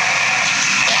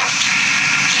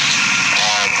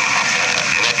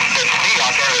 The sea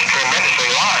out there is tremendously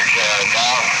large.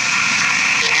 Now,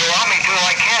 if you want me to,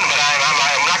 I can, but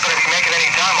I'm not going to be making any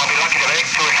time. I'll be lucky to make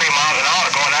 2 or 3 miles an hour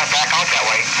going back out that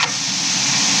way.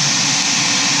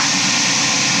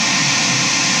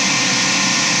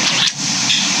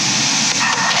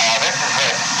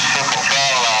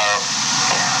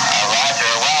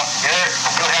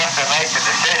 Make the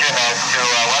decision as to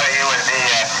whether you would be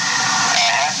happy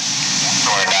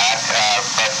or not,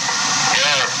 but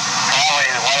you're probably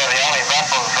one of the only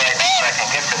vessels right now that can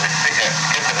get to the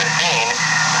scene.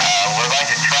 We're going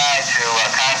to try to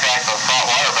contact those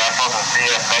saltwater vessels and see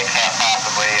if they can't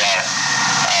possibly come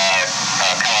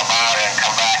about and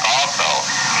come back also.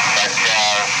 But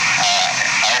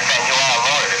I understand you all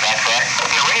loaded, is that correct?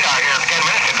 The radar here 10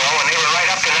 minutes ago, and they were right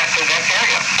up to that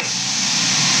area.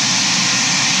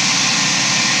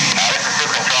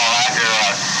 Control, Roger.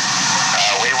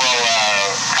 We will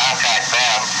contact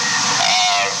them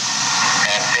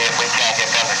and see if we can't get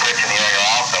them to search in the area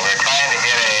also. We're trying to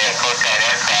get a Coast Guard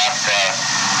aircraft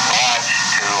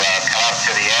launched to come up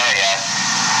to the area,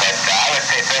 but I would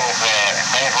say things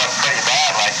look pretty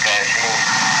bad, like she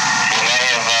may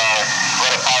have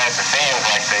split apart at the seams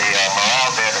like the Morale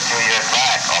did a few years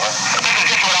back. This is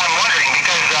just what I'm wondering,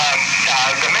 because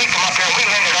to make them up here, we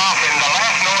ended off in the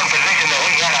last known position that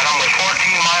we had on them was 14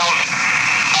 miles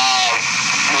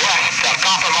west of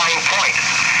Copper Mine Point.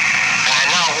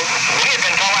 And now, we had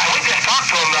been told, we just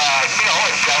talked to him, about 10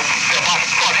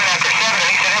 after 7, and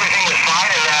he said everything was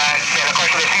fine, and of course,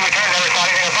 when the sea returned, never saw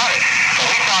anything about it. So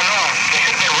we saw there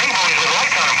should have been rainbows with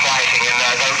lights on them flashing, and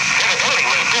the visibility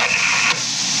was good.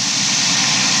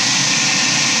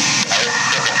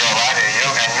 Control, Roger,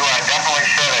 and you are definitely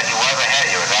sure that he was ahead of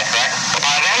you, is that correct?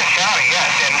 That is Charlie, yes,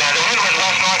 and the wind was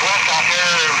west-northwest out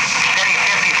there, steady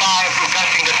 55,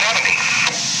 gusting to 70.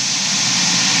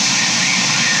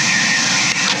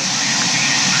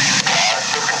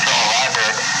 Control, Roger.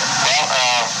 Well,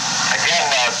 again,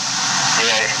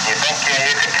 you think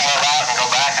you could come about and go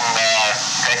back and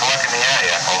take a look in the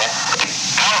area, over?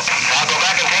 I'll go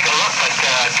back and take a look, but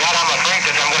God, I'm afraid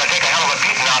that I'm going to take a hell of a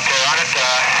beating out there on it,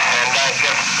 and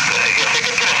if they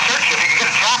could get a search, if you could get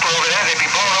a chopper over there, they'd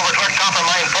be blowing over towards Copper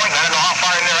Mine Point, and I don't know how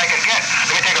far in there I could get.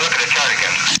 Let me take a look at the chart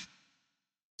again.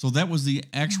 So that was the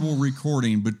actual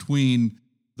recording between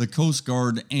the Coast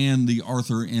Guard and the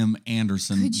Arthur M.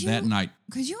 Anderson that night.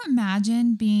 Could you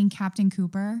imagine being Captain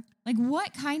Cooper? Like,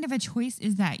 what kind of a choice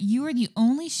is that? You are the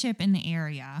only ship in the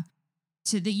area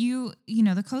that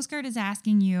the Coast Guard is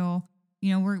asking you,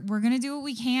 we're going to do what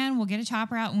we can. We'll get a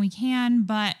chopper out when we can,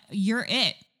 but you're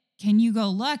it. Can you go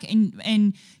look?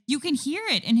 And you can hear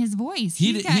it in his voice.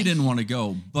 He didn't want to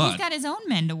go, but he's got his own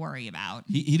men to worry about.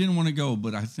 He didn't want to go,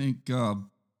 but I think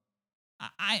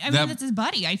I mean, that's his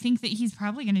buddy. I think that he's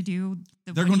probably going to do.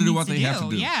 They're going to do what they have to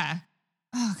do. Yeah.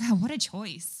 Oh God, what a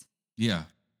choice. Yeah,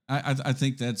 I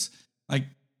think that's like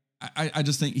I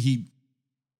just think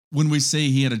when we say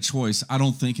he had a choice, I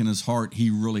don't think in his heart he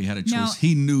really had a choice. No,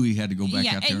 he knew he had to go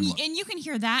back out there and look. And you can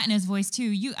hear that in his voice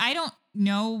too. I don't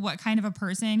know what kind of a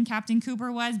person Captain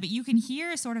Cooper was, but you can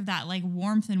hear sort of that like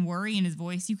warmth and worry in his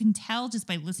voice. You can tell just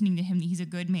by listening to him that he's a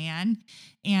good man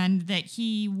and that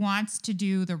he wants to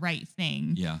do the right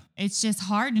thing. Yeah. It's just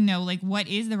hard to know, like, what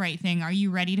is the right thing? Are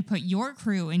you ready to put your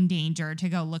crew in danger to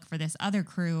go look for this other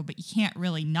crew, but you can't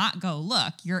really not go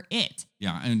look. You're it.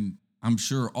 Yeah, and I'm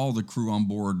sure all the crew on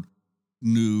board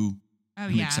knew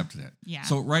and accepted it. Yeah.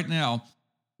 So right now,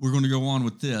 we're going to go on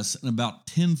with this. At about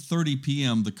 10:30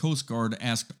 p.m., the Coast Guard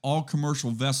asked all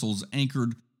commercial vessels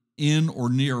anchored in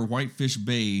or near Whitefish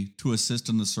Bay to assist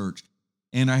in the search.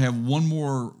 And I have one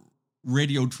more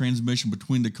radio transmission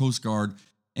between the Coast Guard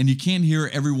and you can't hear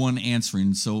everyone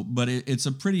answering. So, but it's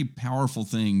a pretty powerful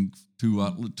thing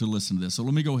to listen to this. So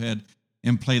let me go ahead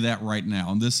and play that right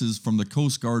now. And this is from the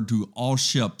Coast Guard to all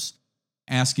ships,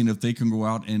 asking if they can go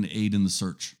out and aid in the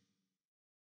search.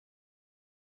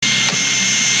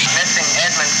 Missing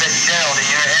Edmund Fitzgerald in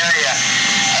your area.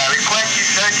 Request you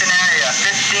search an area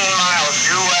 15 miles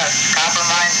due west, Copper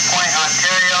Mines Point,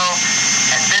 Ontario,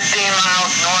 and 15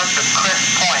 miles north of Crisp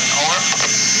Point. Over.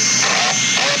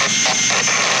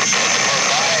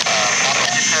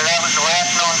 Register, that was the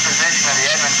last known position of the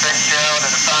Edmund Fitzgerald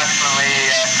at approximately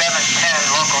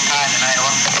 7:10 local time tonight.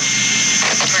 Over.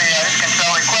 This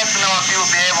control request to know if you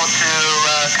will be able to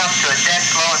come to a dead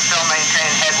slow and still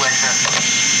maintain headway, sir.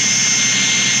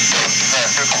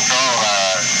 Through control,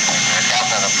 the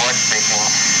captain of the port speaking.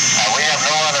 We have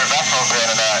no other vessels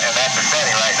in that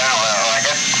vicinity right now. I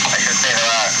guess I should say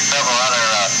there are several other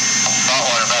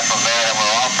saltwater vessels there that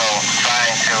we're also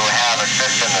trying to have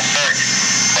assist in the search.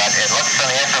 But it looks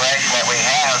from the information that we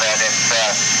have that it's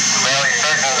fairly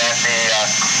certain that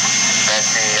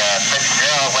the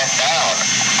Fitzgerald went down.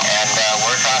 And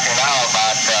we're talking now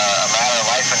about a matter of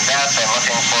life and death and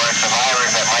looking for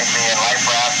survivors that might be in life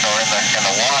rafts or in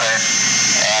the water.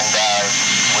 And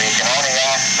we can only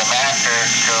ask the masters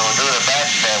to do the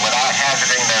best without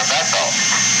hazarding their vessel.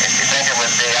 If you think it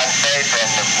would be unsafe and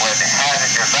would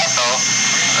hazard your vessel,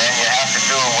 then you have to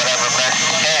do whatever best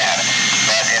you can.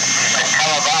 But if you can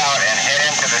come about and head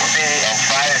into the sea and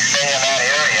try to stay in that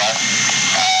area,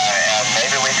 and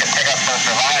maybe we can pick up some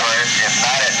survivors. If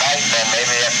not at night, then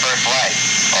maybe at first light.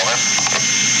 Over.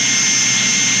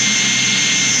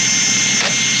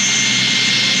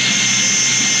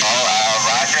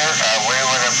 Roger, we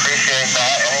would appreciate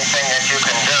that. Anything that you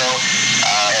can do.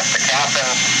 If the captain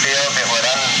feels it would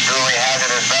unduly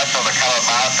hazard his vessel to come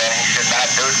about, then he should not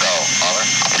do so. Over.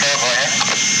 Okay, go ahead.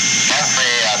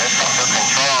 Humphrey, this is to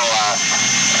control.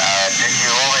 Did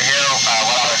you overhear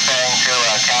what I was saying to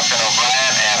Captain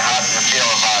O'Brien, and how did you feel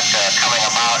about coming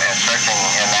about and searching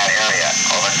in that area?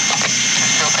 Over.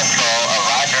 To control.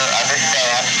 Roger,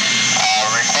 understand.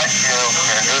 Request you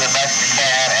to do the best you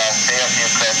can and see if you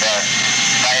could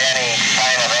find any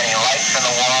sign of any lights in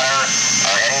the water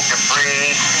or any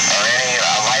debris or any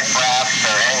life rafts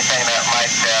or anything that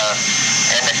might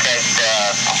indicate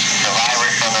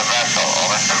survivors from the vessel.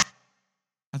 Over.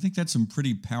 I think that's some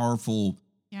pretty powerful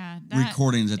Yeah,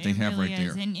 recordings that they it have really right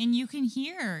is. there. And you can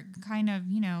hear kind of,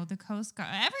 the Coast Guard,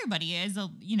 everybody is,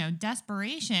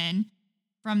 desperation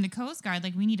from the Coast Guard.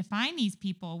 Like, we need to find these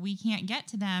people. We can't get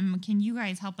to them. Can you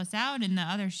guys help us out? And the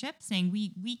other ship saying,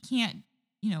 we can't,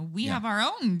 we have our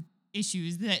own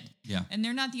issues and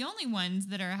they're not the only ones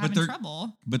that are having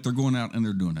trouble. But they're going out and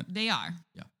they're doing it. They are.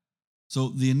 Yeah. So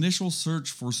the initial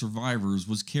search for survivors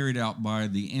was carried out by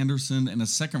the Anderson and a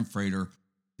second freighter,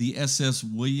 the SS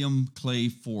William Clay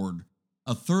Ford.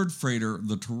 A third freighter,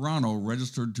 the Toronto,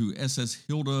 registered to SS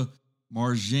Hilda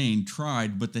Marjane,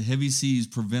 tried, but the heavy seas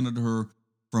prevented her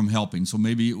from helping. So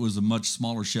maybe it was a much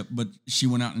smaller ship, but she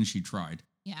went out and she tried.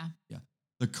 Yeah. Yeah.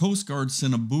 The Coast Guard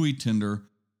sent a buoy tender,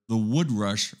 the Wood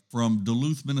Rush, from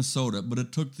Duluth, Minnesota, but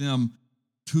it took them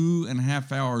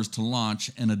 2.5 hours to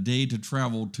launch and a day to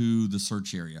travel to the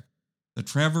search area. The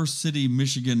Traverse City,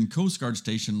 Michigan Coast Guard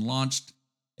Station launched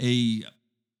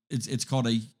it's called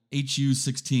a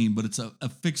HU-16, but it's a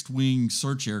fixed-wing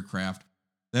search aircraft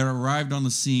that arrived on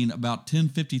the scene about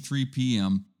 10:53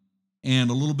 p.m. And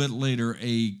a little bit later,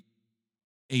 a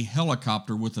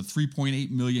helicopter with a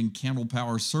 3.8 million candle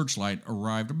power searchlight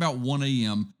arrived about 1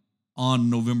 a.m. on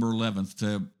November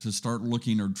 11th to start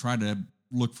looking or try to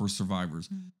look for survivors.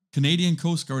 Mm-hmm. Canadian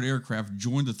Coast Guard aircraft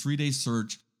joined the 3-day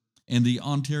search, and the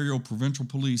Ontario Provincial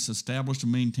Police established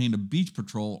and maintained a beach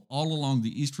patrol all along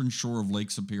the eastern shore of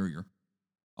Lake Superior.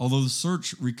 Although the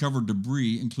search recovered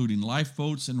debris, including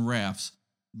lifeboats and rafts,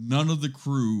 none of the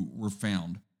crew were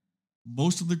found.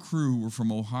 Most of the crew were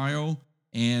from Ohio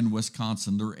and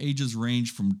Wisconsin. Their ages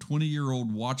ranged from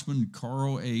 20-year-old watchman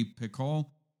Carl A.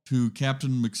 Pickall to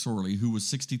Captain McSorley, who was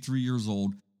 63 years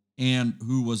old and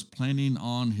who was planning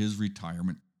on his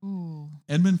retirement. Ooh.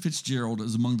 Edmund Fitzgerald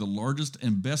is among the largest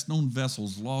and best-known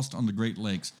vessels lost on the Great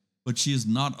Lakes, but she is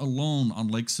not alone on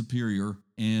Lake Superior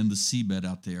and the seabed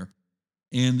out there.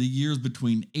 And the years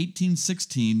between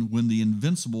 1816, when the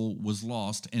Invincible was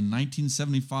lost, and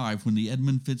 1975, when the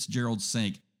Edmund Fitzgerald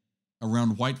sank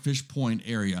around Whitefish Point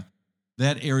area,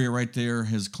 that area right there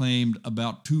has claimed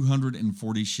about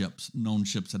 240 ships, known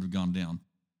ships that have gone down.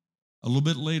 A little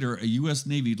bit later, a U.S.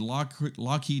 Navy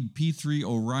Lockheed P-3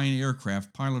 Orion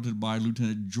aircraft piloted by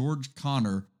Lieutenant George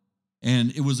Connor,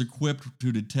 and it was equipped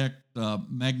to detect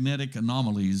magnetic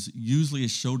anomalies usually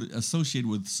associated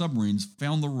with submarines,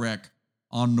 found the wreck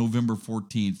on November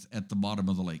 14th at the bottom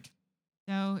of the lake.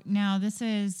 So now this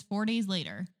is 4 days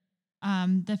later.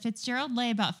 The Fitzgerald lay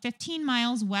about 15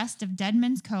 miles west of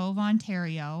Deadman's Cove,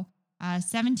 Ontario,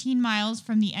 17 miles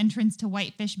from the entrance to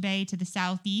Whitefish Bay to the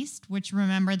southeast, which,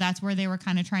 remember, that's where they were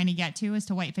kind of trying to get to, is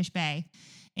to Whitefish Bay.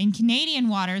 In Canadian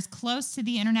waters, close to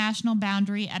the international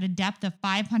boundary at a depth of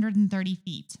 530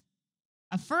 feet.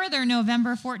 A further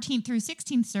November 14th through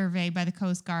 16th survey by the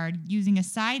Coast Guard using a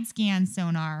side scan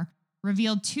sonar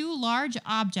revealed two large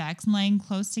objects laying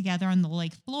close together on the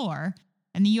lake floor,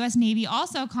 and the U.S. Navy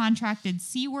also contracted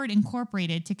Seaward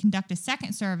Incorporated to conduct a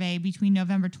second survey between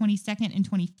November 22nd and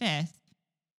 25th.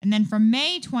 And then from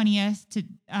May 20th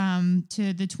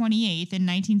to the 28th in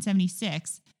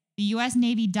 1976, the U.S.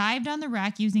 Navy dived on the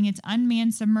wreck using its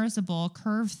unmanned submersible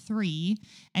Curve 3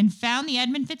 and found the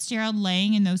Edmund Fitzgerald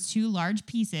laying in those two large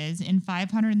pieces in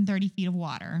 530 feet of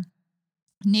water.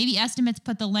 Navy estimates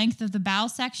put the length of the bow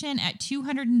section at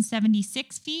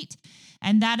 276 feet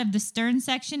and that of the stern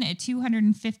section at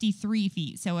 253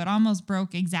 feet, so it almost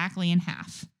broke exactly in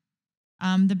half.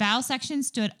 The bow section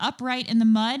stood upright in the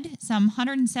mud, some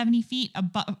 170 feet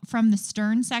above from the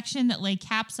stern section that lay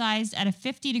capsized at a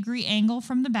 50-degree angle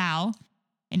from the bow.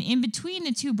 And in between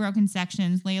the two broken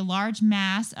sections lay a large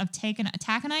mass of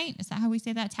taconite. Is that how we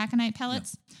say that? Taconite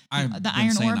pellets? Yeah. The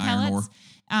iron ore pellets.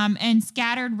 And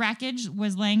scattered wreckage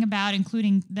was laying about,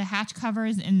 including the hatch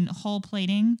covers and hull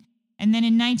plating. And then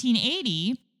in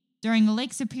 1980, during a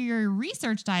Lake Superior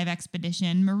research dive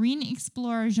expedition, marine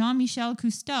explorer Jean-Michel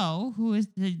Cousteau, who is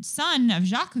the son of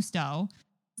Jacques Cousteau,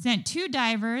 sent two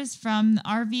divers from the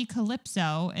RV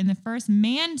Calypso in the first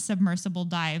manned submersible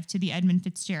dive to the Edmund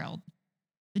Fitzgerald.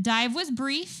 The dive was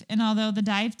brief, and although the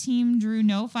dive team drew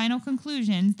no final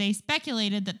conclusions, they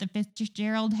speculated that the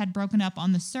Fitzgerald had broken up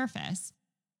on the surface.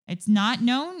 It's not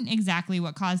known exactly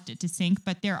what caused it to sink,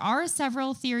 but there are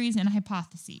several theories and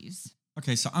hypotheses.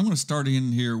 Okay, so I'm going to start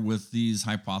in here with these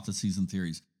hypotheses and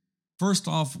theories. First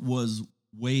off was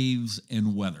waves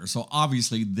and weather. So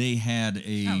obviously they had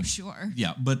a... Oh, sure.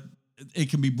 Yeah, but it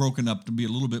can be broken up to be a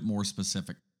little bit more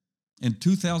specific. In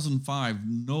 2005,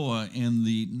 NOAA and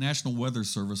the National Weather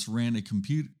Service ran a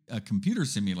computer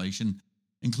simulation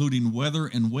including weather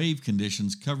and wave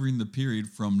conditions covering the period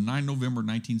from 9 November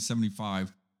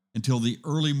 1975 until the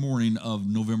early morning of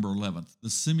November 11th. The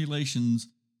simulations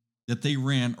that they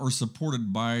ran are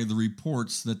supported by the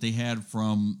reports that they had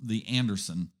from the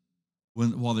Anderson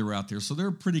while they were out there. So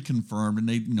they're pretty confirmed, and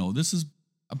they know this is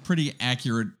a pretty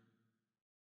accurate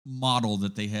model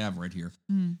that they have right here.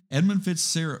 Edmund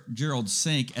Fitzgerald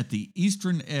sank at the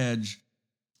eastern edge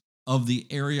of the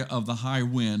area of the high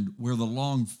wind where the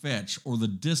long fetch, or the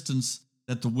distance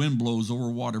that the wind blows over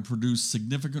water, produced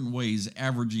significant waves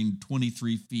averaging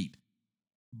 23 feet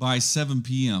by 7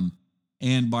 p.m.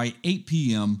 And by 8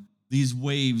 p.m., these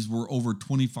waves were over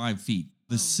 25 feet.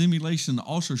 The simulation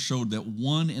also showed that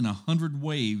 1 in 100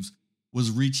 waves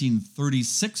was reaching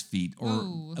 36 feet,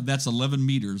 or that's 11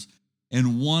 meters,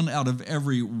 and 1 out of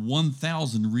every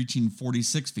 1,000 reaching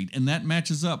 46 feet. And that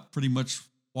matches up pretty much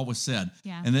what was said.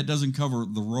 Yeah. And that doesn't cover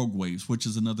the rogue waves, which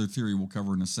is another theory we'll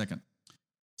cover in a second.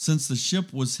 Since the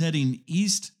ship was heading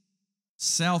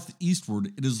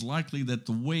southeastward, it is likely that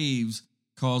the waves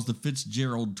caused the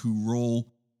Fitzgerald to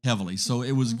roll heavily. So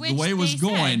it was the way it was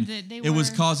going, it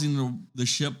was causing the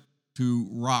ship to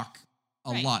rock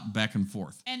a lot back and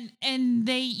forth. And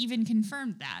they even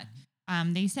confirmed that.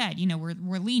 They said,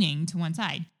 we're leaning to one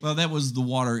side. Well, that was the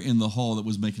water in the hull that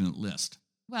was making it list.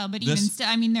 Well, but even still,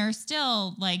 they're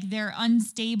still they're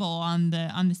unstable on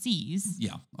the seas.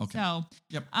 Yeah. Okay. So,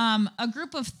 yep. A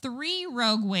group of 3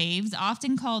 rogue waves,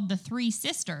 often called the Three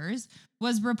Sisters,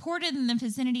 was reported in the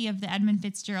vicinity of the Edmund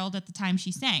Fitzgerald at the time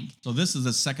she sank. So this is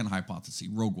the second hypothesis,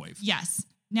 rogue wave. Yes.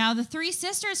 Now, the Three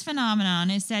Sisters phenomenon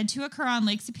is said to occur on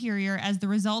Lake Superior as the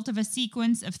result of a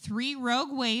sequence of 3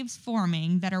 rogue waves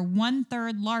forming that are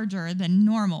 1/3 larger than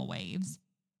normal waves.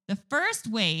 The first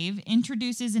wave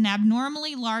introduces an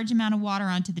abnormally large amount of water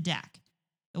onto the deck.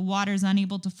 The water is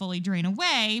unable to fully drain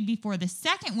away before the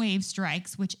second wave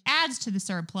strikes, which adds to the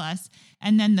surplus,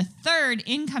 and then the third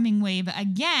incoming wave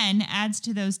again adds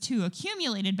to those 2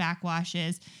 accumulated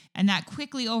backwashes, and that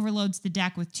quickly overloads the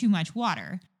deck with too much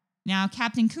water. Now,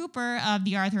 Captain Cooper of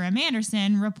the Arthur M.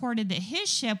 Anderson reported that his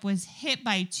ship was hit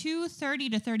by 2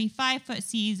 30 to 35-foot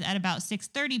seas at about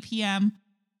 6:30 p.m.,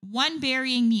 one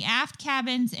burying the aft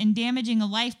cabins and damaging a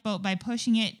lifeboat by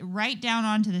pushing it right down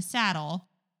onto the saddle.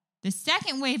 The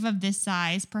second wave of this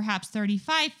size, perhaps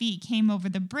 35 feet, came over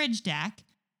the bridge deck.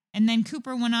 And then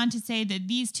Cooper went on to say that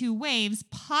these 2 waves,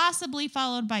 possibly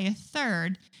followed by a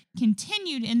third,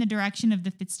 continued in the direction of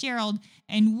the Fitzgerald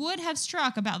and would have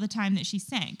struck about the time that she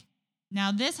sank.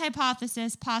 Now, this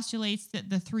hypothesis postulates that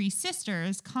the three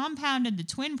sisters compounded the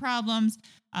twin problems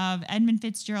of Edmund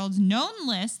Fitzgerald's known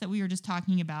list that we were just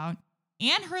talking about,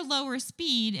 and her lower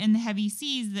speed in the heavy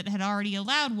seas that had already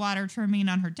allowed water to remain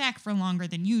on her deck for longer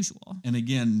than usual. And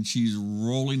again, she's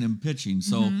rolling and pitching.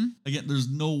 So again, there's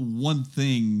no one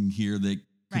thing here that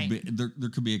could be, there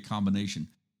could be a combination.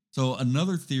 So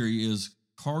another theory is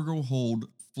cargo hold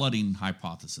flooding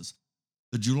hypothesis.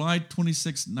 The July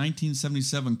 26,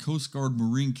 1977 Coast Guard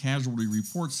Marine Casualty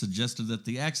Report suggested that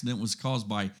the accident was caused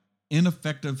by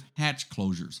ineffective hatch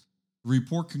closures. The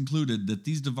report concluded that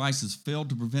these devices failed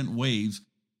to prevent waves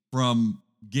from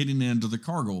getting into the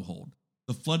cargo hold.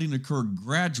 The flooding occurred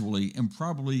gradually and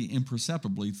probably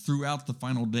imperceptibly throughout the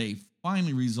final day,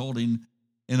 finally resulting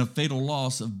in a fatal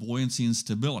loss of buoyancy and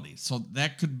stability. So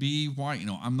that could be why,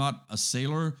 I'm not a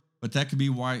sailor, but that could be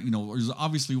why, there's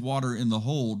obviously water in the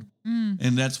hold,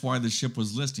 and that's why the ship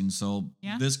was listing. So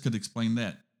this could explain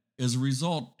that. As a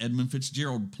result, Edmund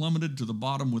Fitzgerald plummeted to the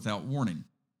bottom without warning.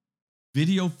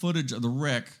 Video footage of the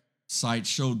wreck site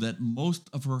showed that most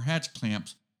of her hatch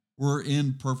clamps were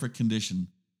in perfect condition.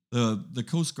 The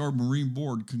Coast Guard Marine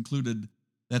Board concluded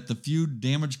that the few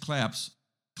damaged clamps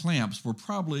were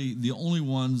probably the only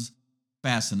ones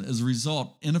fastened. As a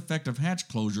result, ineffective hatch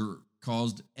closure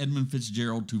caused Edmund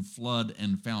Fitzgerald to flood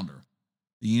and founder.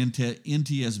 The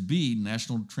NTSB,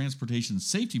 National Transportation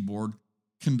Safety Board,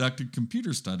 conducted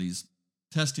computer studies,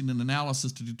 testing and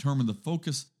analysis to determine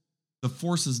the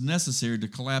forces necessary to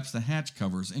collapse the hatch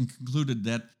covers, and concluded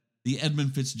that the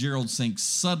Edmund Fitzgerald sank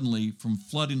suddenly from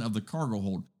flooding of the cargo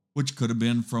hold, which could have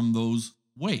been from those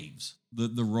waves,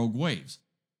 the rogue waves,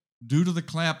 due to the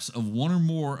collapse of one or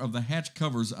more of the hatch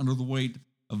covers under the weight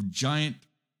of giant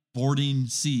boarding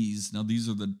seas. Now, these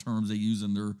are the terms they use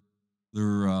in their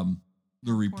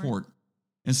report.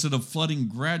 Instead of flooding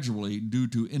gradually due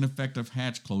to ineffective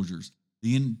hatch closures.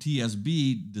 The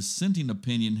NTSB dissenting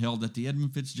opinion held that the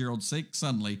Edmund Fitzgerald sank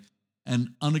suddenly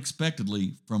and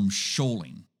unexpectedly from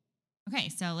shoaling. Okay,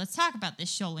 so let's talk about this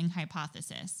shoaling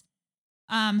hypothesis.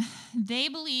 They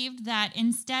believed that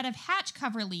instead of hatch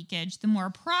cover leakage, the more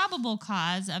probable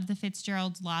cause of the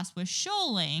Fitzgerald's loss was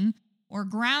shoaling, or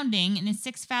grounding, in a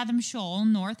 6-fathom shoal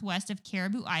northwest of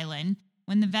Caribou Island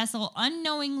when the vessel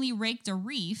unknowingly raked a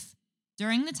reef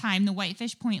during the time the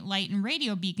Whitefish Point light and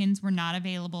radio beacons were not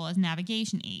available as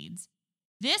navigation aids.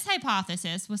 This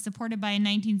hypothesis was supported by a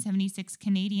 1976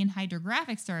 Canadian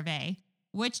hydrographic survey,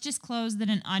 which disclosed that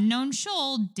an unknown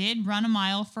shoal did run a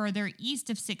mile further east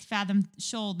of 6-fathom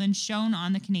shoal than shown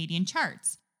on the Canadian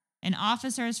charts. And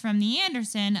officers from the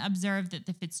Anderson observed that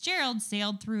the Fitzgerald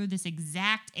sailed through this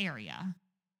exact area.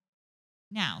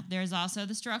 Now, there's also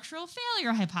the structural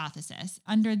failure hypothesis.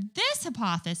 Under this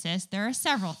hypothesis, there are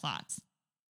several thoughts.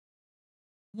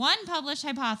 One published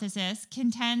hypothesis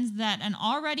contends that an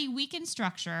already weakened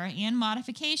structure and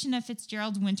modification of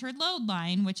Fitzgerald's wintered load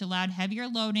line, which allowed heavier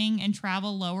loading and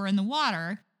travel lower in the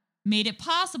water, made it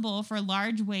possible for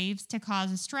large waves to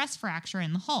cause a stress fracture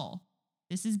in the hull.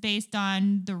 This is based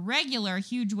on the regular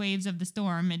huge waves of the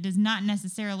storm. It does not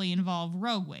necessarily involve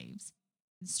rogue waves.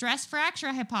 The stress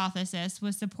fracture hypothesis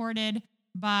was supported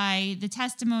by the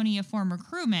testimony of former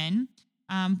crewmen,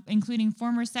 including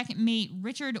former second mate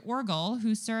Richard Orgel,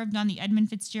 who served on the Edmund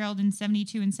Fitzgerald in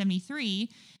 72 and 73.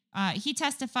 He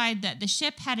testified that the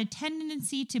ship had a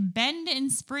tendency to bend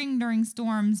and spring during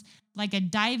storms like a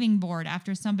diving board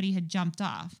after somebody had jumped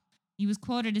off. He was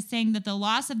quoted as saying that the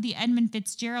loss of the Edmund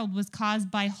Fitzgerald was caused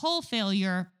by hull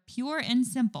failure, pure and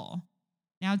simple.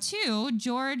 Now,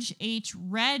 George H.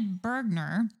 Red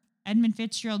Bergner, Edmund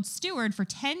Fitzgerald's steward for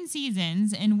 10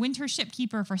 seasons and winter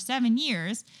shipkeeper for 7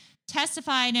 years,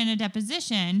 testified in a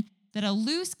deposition that a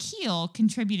loose keel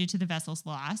contributed to the vessel's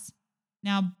loss.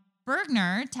 Now,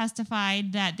 Bergner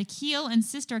testified that the keel and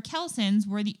sister kelsons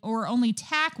were only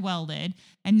tack welded,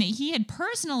 and that he had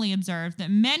personally observed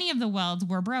that many of the welds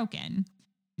were broken.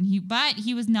 But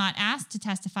he was not asked to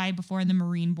testify before the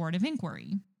Marine Board of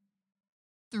Inquiry.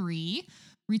 3,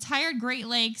 retired Great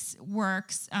Lakes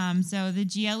Works, so the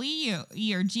GLEW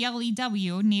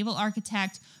naval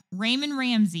architect Raymond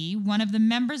Ramsey, one of the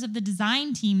members of the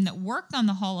design team that worked on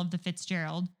the hull of the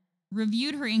Fitzgerald,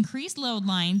 reviewed her increased load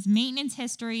lines, maintenance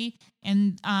history,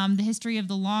 and the history of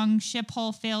the long ship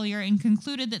hull failure, and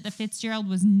concluded that the Fitzgerald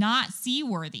was not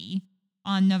seaworthy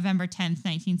on November 10th,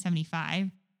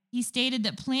 1975. He stated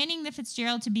that planning the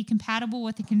Fitzgerald to be compatible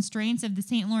with the constraints of the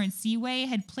St. Lawrence Seaway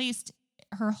had placed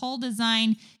her hull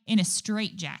design in a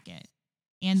straitjacket.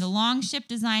 And the long ship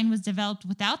design was developed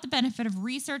without the benefit of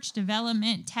research,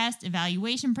 development, test,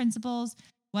 evaluation principles,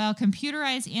 while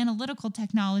computerized analytical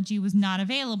technology was not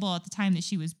available at the time that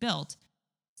she was built.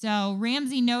 So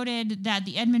Ramsey noted that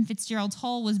the Edmund Fitzgerald's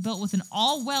hull was built with an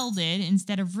all-welded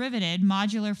instead of riveted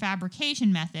modular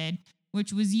fabrication method,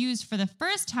 which was used for the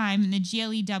first time in the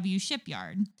GLEW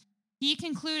shipyard. He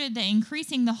concluded that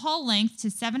increasing the hull length to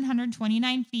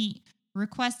 729 feet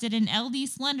requested an LD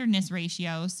slenderness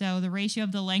ratio, so the ratio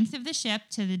of the length of the ship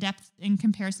to the depth in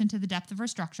comparison to the depth of her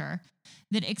structure,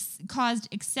 that caused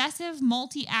excessive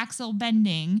multi-axle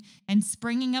bending and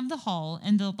springing of the hull,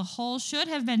 and that the hull should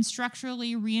have been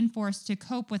structurally reinforced to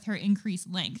cope with her increased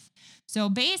length. So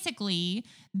basically,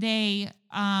 they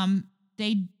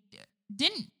didn't.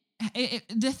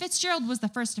 The Fitzgerald was the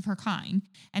first of her kind,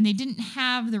 and they didn't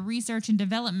have the research and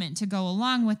development to go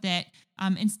along with it.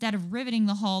 Instead of riveting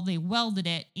the hull, they welded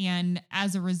it, and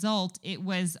as a result, it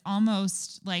was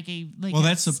almost like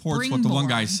that supports what the one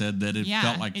guy said, that it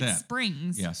felt like it that.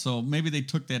 Springs. Yeah, so maybe they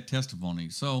took that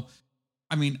testimony. So,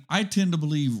 I mean, I tend to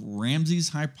believe Ramsey's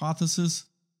hypothesis.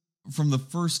 From the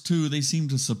first two, they seem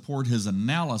to support his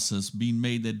analysis being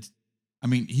made that, I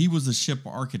mean, he was a ship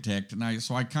architect, and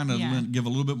I kind of give a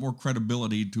little bit more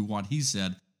credibility to what he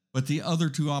said. But the other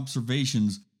two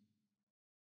observations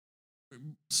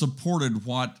supported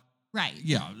what... Right.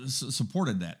 Yeah,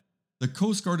 supported that. The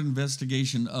Coast Guard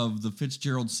investigation of the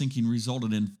Fitzgerald sinking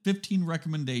resulted in 15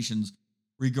 recommendations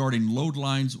regarding load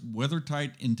lines,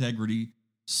 weathertight integrity,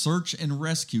 search and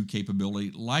rescue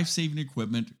capability, life-saving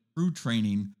equipment, crew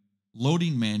training,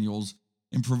 loading manuals,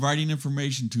 and providing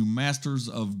information to masters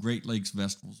of Great Lakes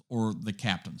vessels, or the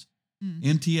captains.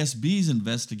 NTSB's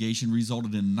investigation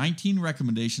resulted in 19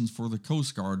 recommendations for the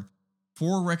Coast Guard,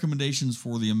 4 recommendations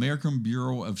for the American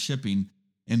Bureau of Shipping,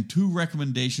 and 2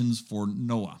 recommendations for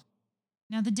NOAA.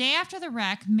 Now, the day after the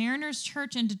wreck, Mariners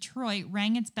Church in Detroit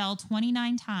rang its bell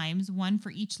 29 times, one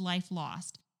for each life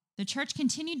lost. The church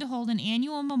continued to hold an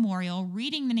annual memorial,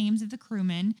 reading the names of the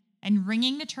crewmen and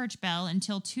ringing the church bell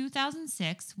until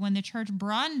 2006, when the church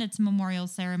broadened its memorial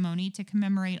ceremony to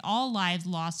commemorate all lives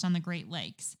lost on the Great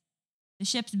Lakes. The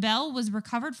ship's bell was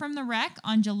recovered from the wreck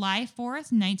on July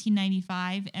 4th,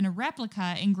 1995, and a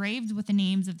replica engraved with the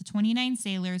names of the 29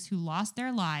 sailors who lost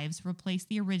their lives replaced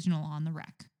the original on the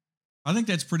wreck. I think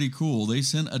that's pretty cool. They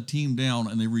sent a team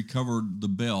down and they recovered the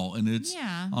bell, and it's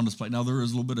on display. Now, there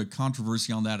is a little bit of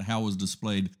controversy on that, how it was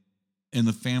displayed, and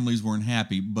the families weren't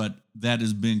happy, but that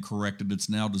has been corrected. It's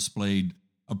now displayed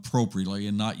appropriately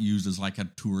and not used as like a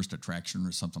tourist attraction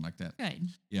or something like that. Good.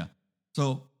 Yeah.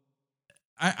 So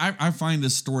I find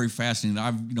this story fascinating.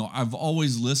 I've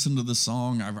always listened to the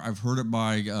song. I've heard it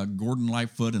by Gordon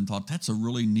Lightfoot and thought that's a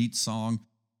really neat song.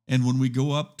 And when we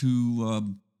go up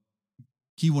to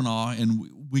Keweenaw, and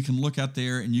we can look out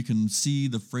there and you can see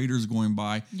the freighters going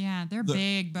by. Yeah, they're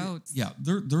big boats. Yeah,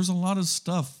 there's a lot of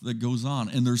stuff that goes on,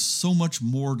 and there's so much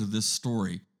more to this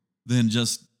story than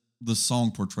just the song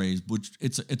portrays. Which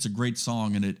it's a great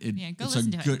song, and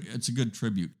it's a good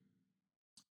tribute.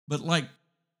 But like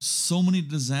so many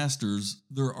disasters,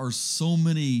 there are so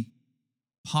many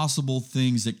possible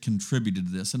things that contributed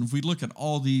to this, and if we look at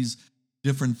all these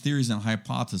different theories and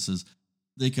hypotheses,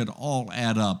 they could all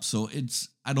add up. So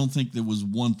I don't think there was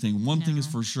one thing. One thing is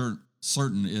for sure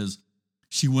certain is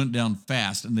she went down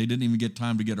fast, and they didn't even get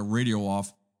time to get a radio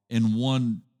off.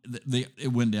 And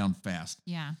it went down fast.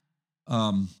 Yeah.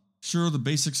 Sure, the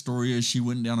basic story is she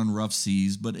went down in rough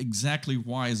seas, but exactly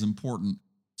why is important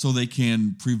so they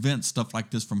can prevent stuff like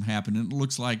this from happening. It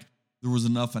looks like there was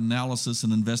enough analysis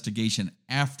and investigation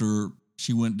after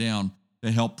she went down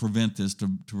to help prevent this, to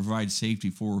provide safety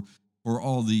for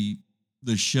all the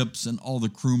ships and all the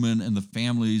crewmen and the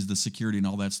families, the security and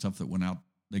all that stuff that went out,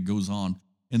 that goes on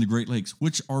in the Great Lakes,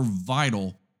 which are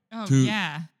vital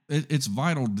it's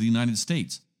vital to the United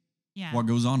States. Yeah. What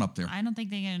goes on up there. I don't think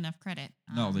they get enough credit.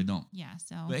 No, they don't. Yeah.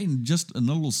 So, and just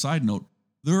another little side note,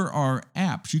 there are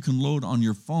apps you can load on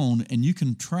your phone, and you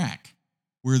can track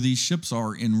where these ships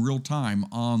are in real time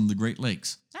on the Great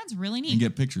Lakes. That's really neat. And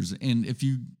get pictures. And if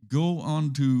you go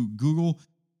onto Google,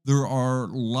 there are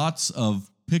lots of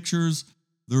pictures.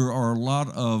 There are a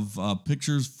lot of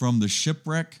pictures from the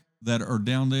shipwreck that are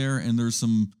down there, and there's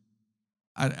some.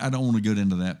 I don't want to get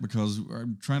into that because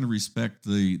I'm trying to respect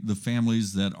the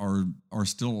families that are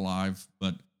still alive.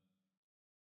 But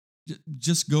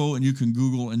just go and you can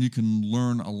Google and you can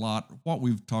learn a lot. What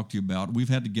we've talked to you about, we've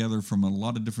had together from a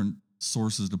lot of different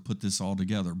sources to put this all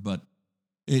together. But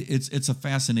it's a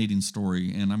fascinating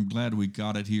story, and I'm glad we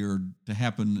got it here to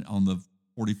happen on the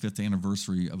 45th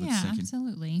anniversary of its sinking. Yeah,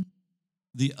 absolutely.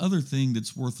 The other thing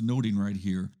that's worth noting right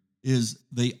here is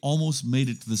they almost made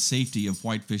it to the safety of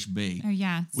Whitefish Bay. Oh,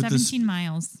 yeah, 17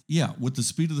 miles. Yeah, with the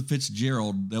speed of the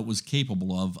Fitzgerald that was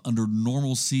capable of under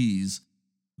normal seas,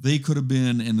 they could have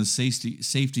been in the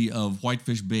safety of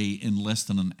Whitefish Bay in less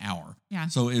than an hour. Yeah.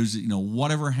 So it was,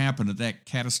 whatever happened at that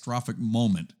catastrophic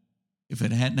moment, if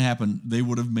it hadn't happened, they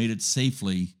would have made it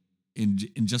safely in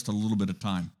just a little bit of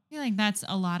time. I feel like that's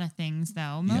a lot of things,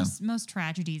 though. Most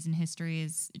tragedies in history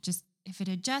is just, if it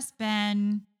had just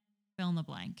been fill in the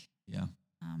blank. Yeah.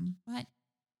 But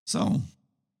so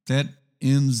that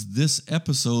ends this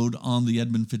episode on the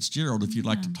Edmund Fitzgerald. If you'd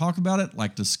like to talk about it,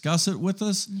 discuss it with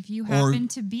us. If you happen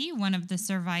to be one of the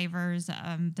survivors,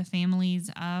 the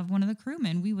families of one of the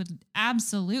crewmen, we would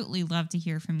absolutely love to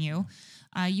hear from you.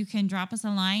 You can drop us a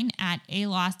line at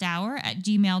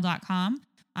alosthour@gmail.com.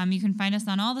 You can find us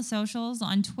on all the socials,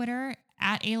 on Twitter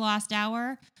at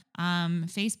alosthour,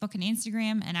 Facebook and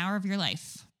Instagram, and Hour of Your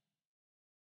Life.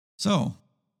 So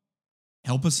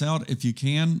help us out if you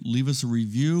can. Leave us a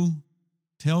review.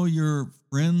 Tell your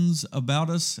friends about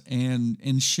us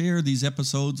and share these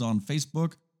episodes on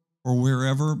Facebook or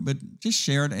wherever, but just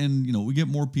share it. And, we get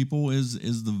more people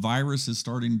as the virus is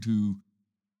starting to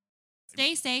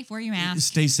stay safe, wear your mask.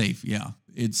 Stay safe. Yeah.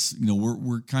 It's,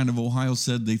 we're kind of, Ohio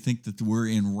said they think that we're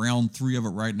in round 3 of it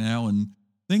right now and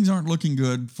things aren't looking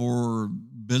good for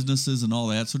businesses and all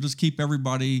that. So just keep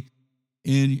everybody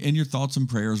in your thoughts and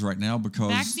prayers right now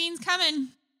because vaccine's coming.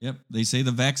 Yep. They say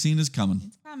the vaccine is coming.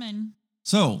 It's coming.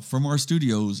 So, from our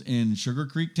studios in Sugar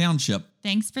Creek Township.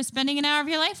 Thanks for spending an hour of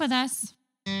your life with us.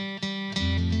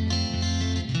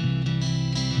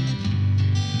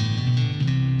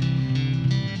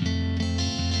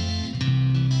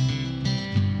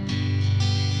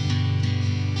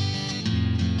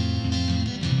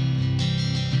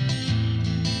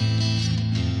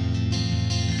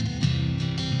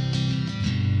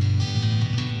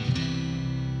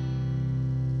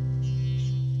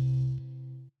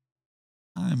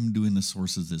 I'm doing the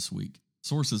sources this week.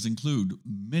 Sources include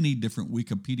many different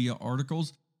Wikipedia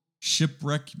articles,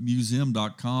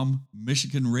 shipwreckmuseum.com,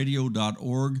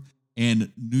 michiganradio.org,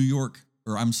 and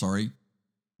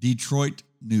Detroit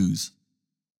News.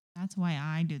 That's why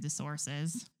I do the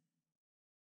sources.